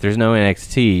Dynamite, if there's no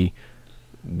NXT,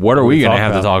 what are we going to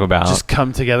have to talk about? Just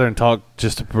come together and talk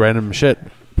just random shit.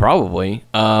 Probably.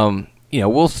 We're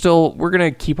going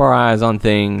to keep our eyes on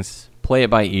things, play it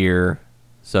by ear.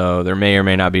 So there may or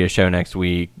may not be a show next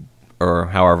week, or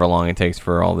however long it takes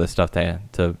for all this stuff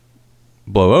to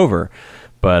blow over.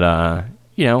 But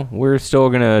we're still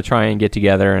going to try and get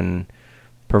together and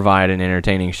provide an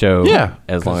entertaining show. Yeah,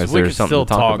 as long as there's something to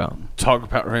talk about. Talk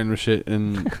about random shit,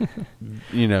 and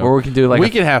or we can do we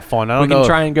can have fun. We can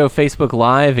try and go Facebook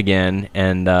Live again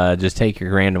and just take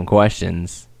your random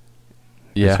questions.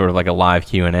 Yeah, just sort of like a live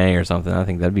Q&A or something. I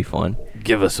think that'd be fun.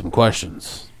 Give us some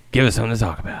questions. Give us something to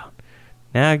talk about.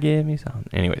 Now give me something.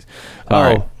 Anyways, all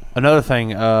right. Another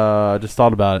thing, just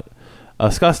thought about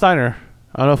it. Scott Steiner.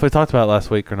 I don't know if we talked about it last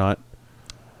week or not.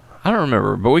 I don't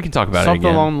remember, but we can talk about it again.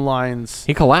 Something along the lines.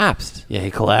 He collapsed. Yeah,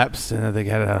 he collapsed, and I think he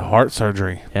had heart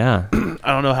surgery. Yeah.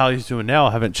 I don't know how he's doing now.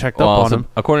 I haven't checked up on him.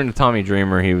 According to Tommy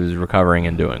Dreamer, he was recovering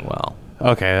and doing well.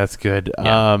 Okay, that's good.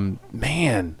 Yeah.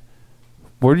 Man,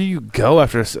 where do you go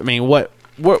after this? I mean, what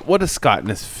is Scott in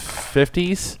his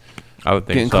 50s? I would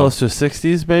think Getting close to his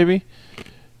 60s, maybe?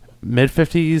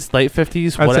 Mid-50s, late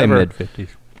 50s, I'd whatever. say mid-50s.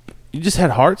 You just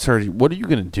had heart surgery. What are you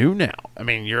going to do now? I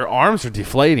mean, your arms are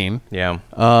deflating. Yeah.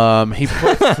 He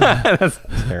puts That's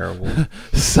terrible.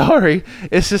 Sorry,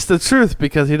 it's just the truth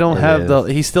because he don't have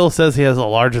he still says he has the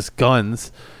largest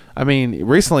guns. I mean,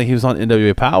 recently he was on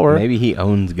NWA Power. Maybe he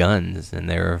owns guns and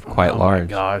they're quite large. Oh my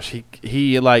gosh,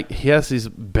 he has these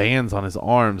bands on his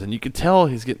arms, and you can tell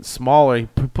he's getting smaller. He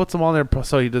puts them on there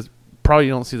so he does probably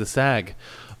you don't see the sag,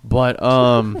 but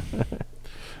I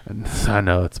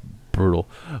know it's brutal,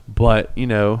 but he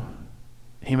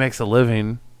makes a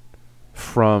living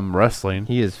from wrestling.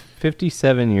 He is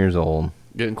 57 years old,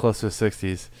 getting close to his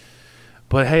 60s.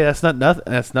 But hey, that's nothing.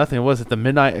 That's nothing. Was it the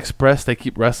Midnight Express? They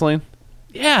keep wrestling.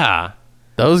 Yeah,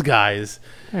 those guys.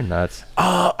 They're nuts.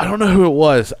 I don't know who it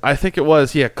was. I think it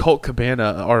was Colt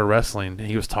Cabana Art of Wrestling.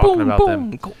 He was talking about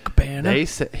them. Colt Cabana.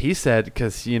 He said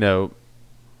because he had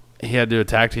to do a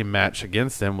tag team match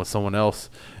against them with someone else,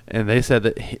 and they said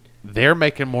that they're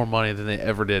making more money than they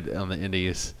ever did on the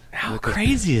indies. How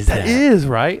crazy is that? That is,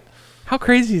 right? How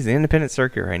crazy is the independent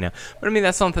circuit right now? But I mean,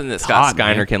 that's something that Scott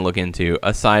Steiner can look into.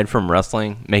 Aside from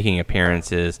wrestling, making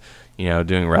appearances,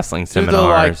 doing wrestling Do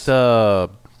seminars. the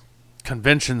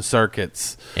convention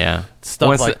circuits. Yeah.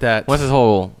 Stuff like that. Once this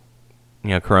whole,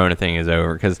 Corona thing is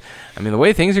over. Because, the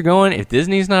way things are going, if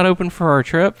Disney's not open for our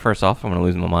trip, first off, I'm going to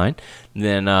lose my mind.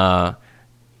 Then,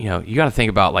 you got to think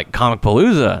about, like,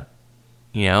 Comicpalooza.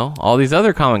 All these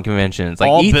other comic conventions. Like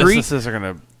all E3, businesses are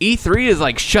going to... E3 is,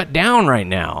 like, shut down right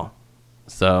now.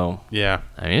 So, Yeah.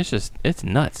 it's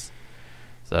nuts.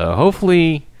 So,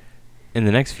 hopefully, in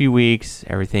the next few weeks,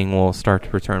 everything will start to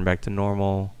return back to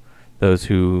normal. Those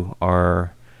who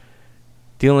are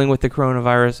dealing with the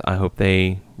coronavirus, I hope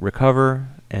they recover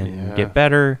and get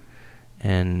better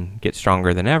and get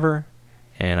stronger than ever.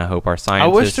 And I hope our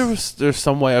scientists... I wish there's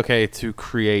some way, to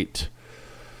create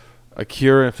a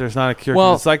cure. If there's not a cure, 'cause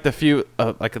Well, it's like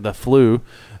the flu.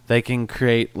 They can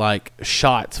create like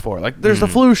shots for it. Like there's the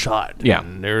flu shot,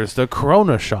 and there's the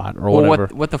corona shot or whatever.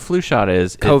 What the flu shot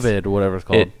is, COVID, whatever it's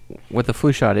called. What the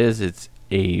flu shot is, it's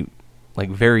a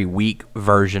very weak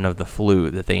version of the flu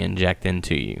that they inject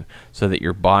into you, so that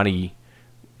your body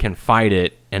can fight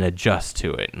it and adjust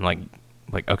to it, and like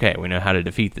okay, we know how to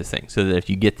defeat this thing. So that if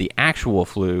you get the actual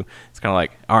flu, it's kind of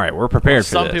like, all right, we're prepared for this.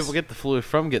 Some people get the flu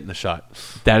from getting the shot.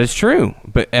 That is true,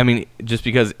 but just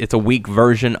because it's a weak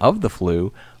version of the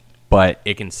flu, but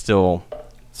it can still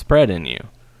spread in you.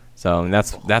 So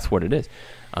that's what it is.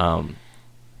 An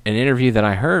interview that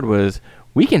I heard was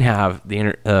we can have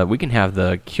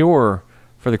the cure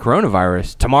for the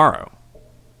coronavirus tomorrow.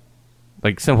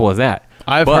 Like simple as that.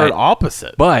 I've heard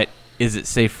opposite. But is it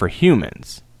safe for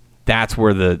humans? That's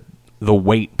where the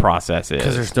wait process is.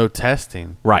 Because there's no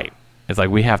testing. Right. It's like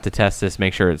we have to test this,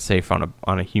 make sure it's safe on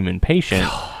a human patient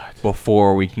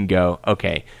before we can go,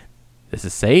 okay, this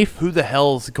is safe. Who the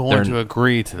hell's going to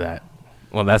agree to that?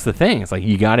 Well, that's the thing. It's like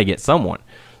you got to get someone.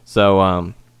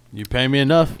 So you pay me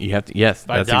enough. You have to. Yes,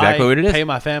 that's die, exactly what it is. Pay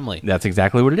my family. That's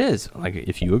exactly what it is. Like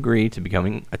if you agree to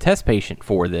becoming a test patient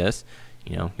for this,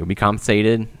 you'll be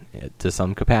compensated to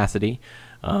some capacity.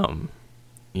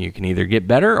 You can either get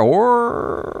better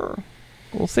or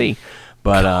we'll see.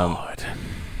 But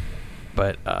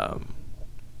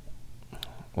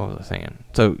what was I saying?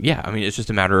 So yeah, it's just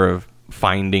a matter of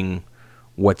finding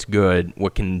what's good,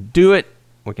 what can do it,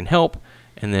 what can help,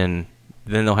 and then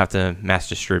they'll have to mass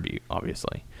distribute,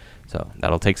 obviously. So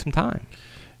that'll take some time.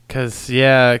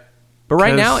 But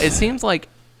right now, it seems like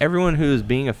everyone who is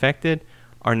being affected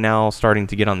are now starting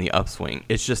to get on the upswing.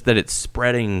 It's just that it's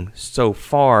spreading so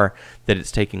far that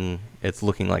it's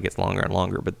looking like it's longer and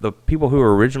longer. But the people who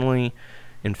were originally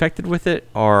infected with it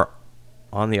are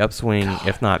on the upswing,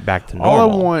 if not back to normal.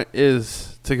 All I want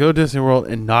is to go to Disney World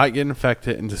and not get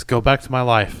infected and just go back to my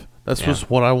life. That's just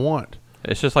what I want.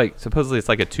 It's just like, supposedly it's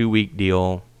like a 2-week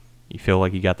deal. You feel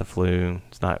like you got the flu.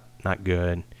 It's not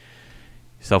good.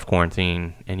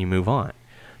 Self-quarantine, and you move on.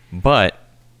 But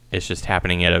it's just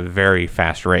happening at a very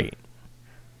fast rate.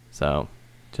 So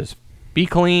just be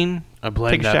clean. I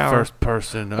blame take a that shower, first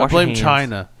person. I wash your blame hands,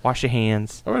 China. Wash your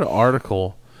hands. I read an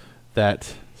article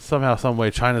that somehow, some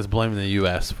way, China's blaming the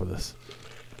U.S. for this.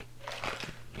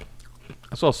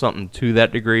 I saw something to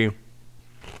that degree.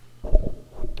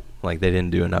 Like they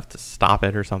didn't do enough to stop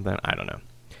it or something. I don't know.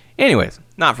 Anyways,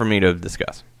 not for me to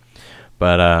discuss.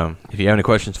 But if you have any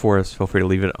questions for us, feel free to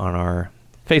leave it on our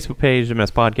Facebook page, MS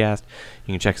Podcast.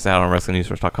 You can check us out on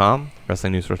WrestlingNewsSource.com,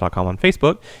 WrestlingNewsSource.com on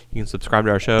Facebook. You can subscribe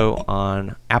to our show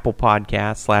on Apple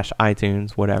Podcasts /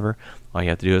 iTunes, whatever. All you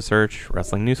have to do is search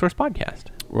Wrestling News Source Podcast.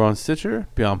 We're on Stitcher,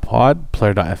 Beyond Pod,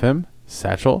 Player.fm,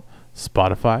 Satchel,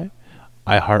 Spotify,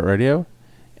 iHeartRadio,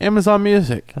 Amazon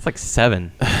Music. That's like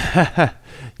 7.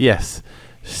 Yes.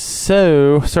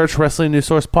 So, search Wrestling News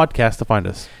Source Podcast to find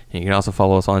us. And you can also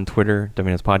follow us on Twitter,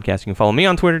 WNS Podcast. You can follow me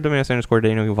on Twitter,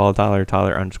 WNS_Daniel. You can follow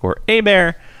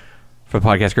Tyler_Abear. For the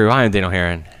podcast crew, I am Daniel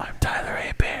Herron. I'm Tyler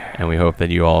Abear. And we hope that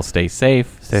you all stay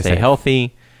safe, stay safe.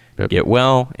 healthy, Yep. get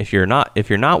well. If you're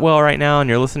not well right now and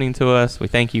you're listening to us, we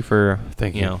thank you for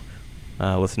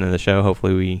listening to the show.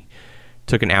 Hopefully we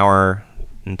took an hour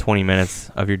and 20 minutes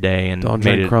of your day and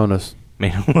made it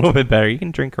a little bit better. You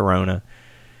can drink Corona.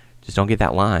 Just don't get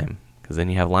that Lyme, because then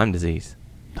you have Lyme disease.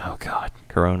 Oh, God.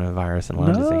 Coronavirus and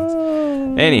Lyme disease.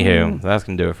 Anywho, that's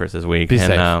going to do it for us this week. Be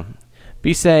safe.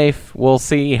 Be safe. We'll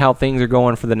see how things are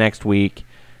going for the next week.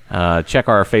 Check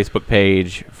our Facebook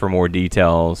page for more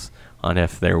details on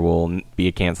if there will be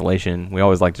a cancellation. We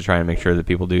always like to try and make sure that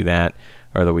people do that,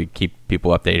 or that we keep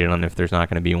people updated on if there's not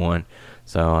going to be one.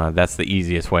 So that's the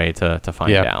easiest way to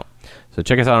find out. So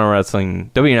check us out on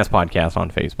Wrestling WNS Podcast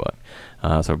on Facebook.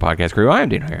 So podcast crew, I am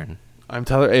Daniel Herron. I'm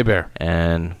Tyler Abear.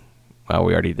 And, well,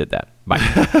 we already did that.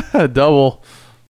 Bye. Double.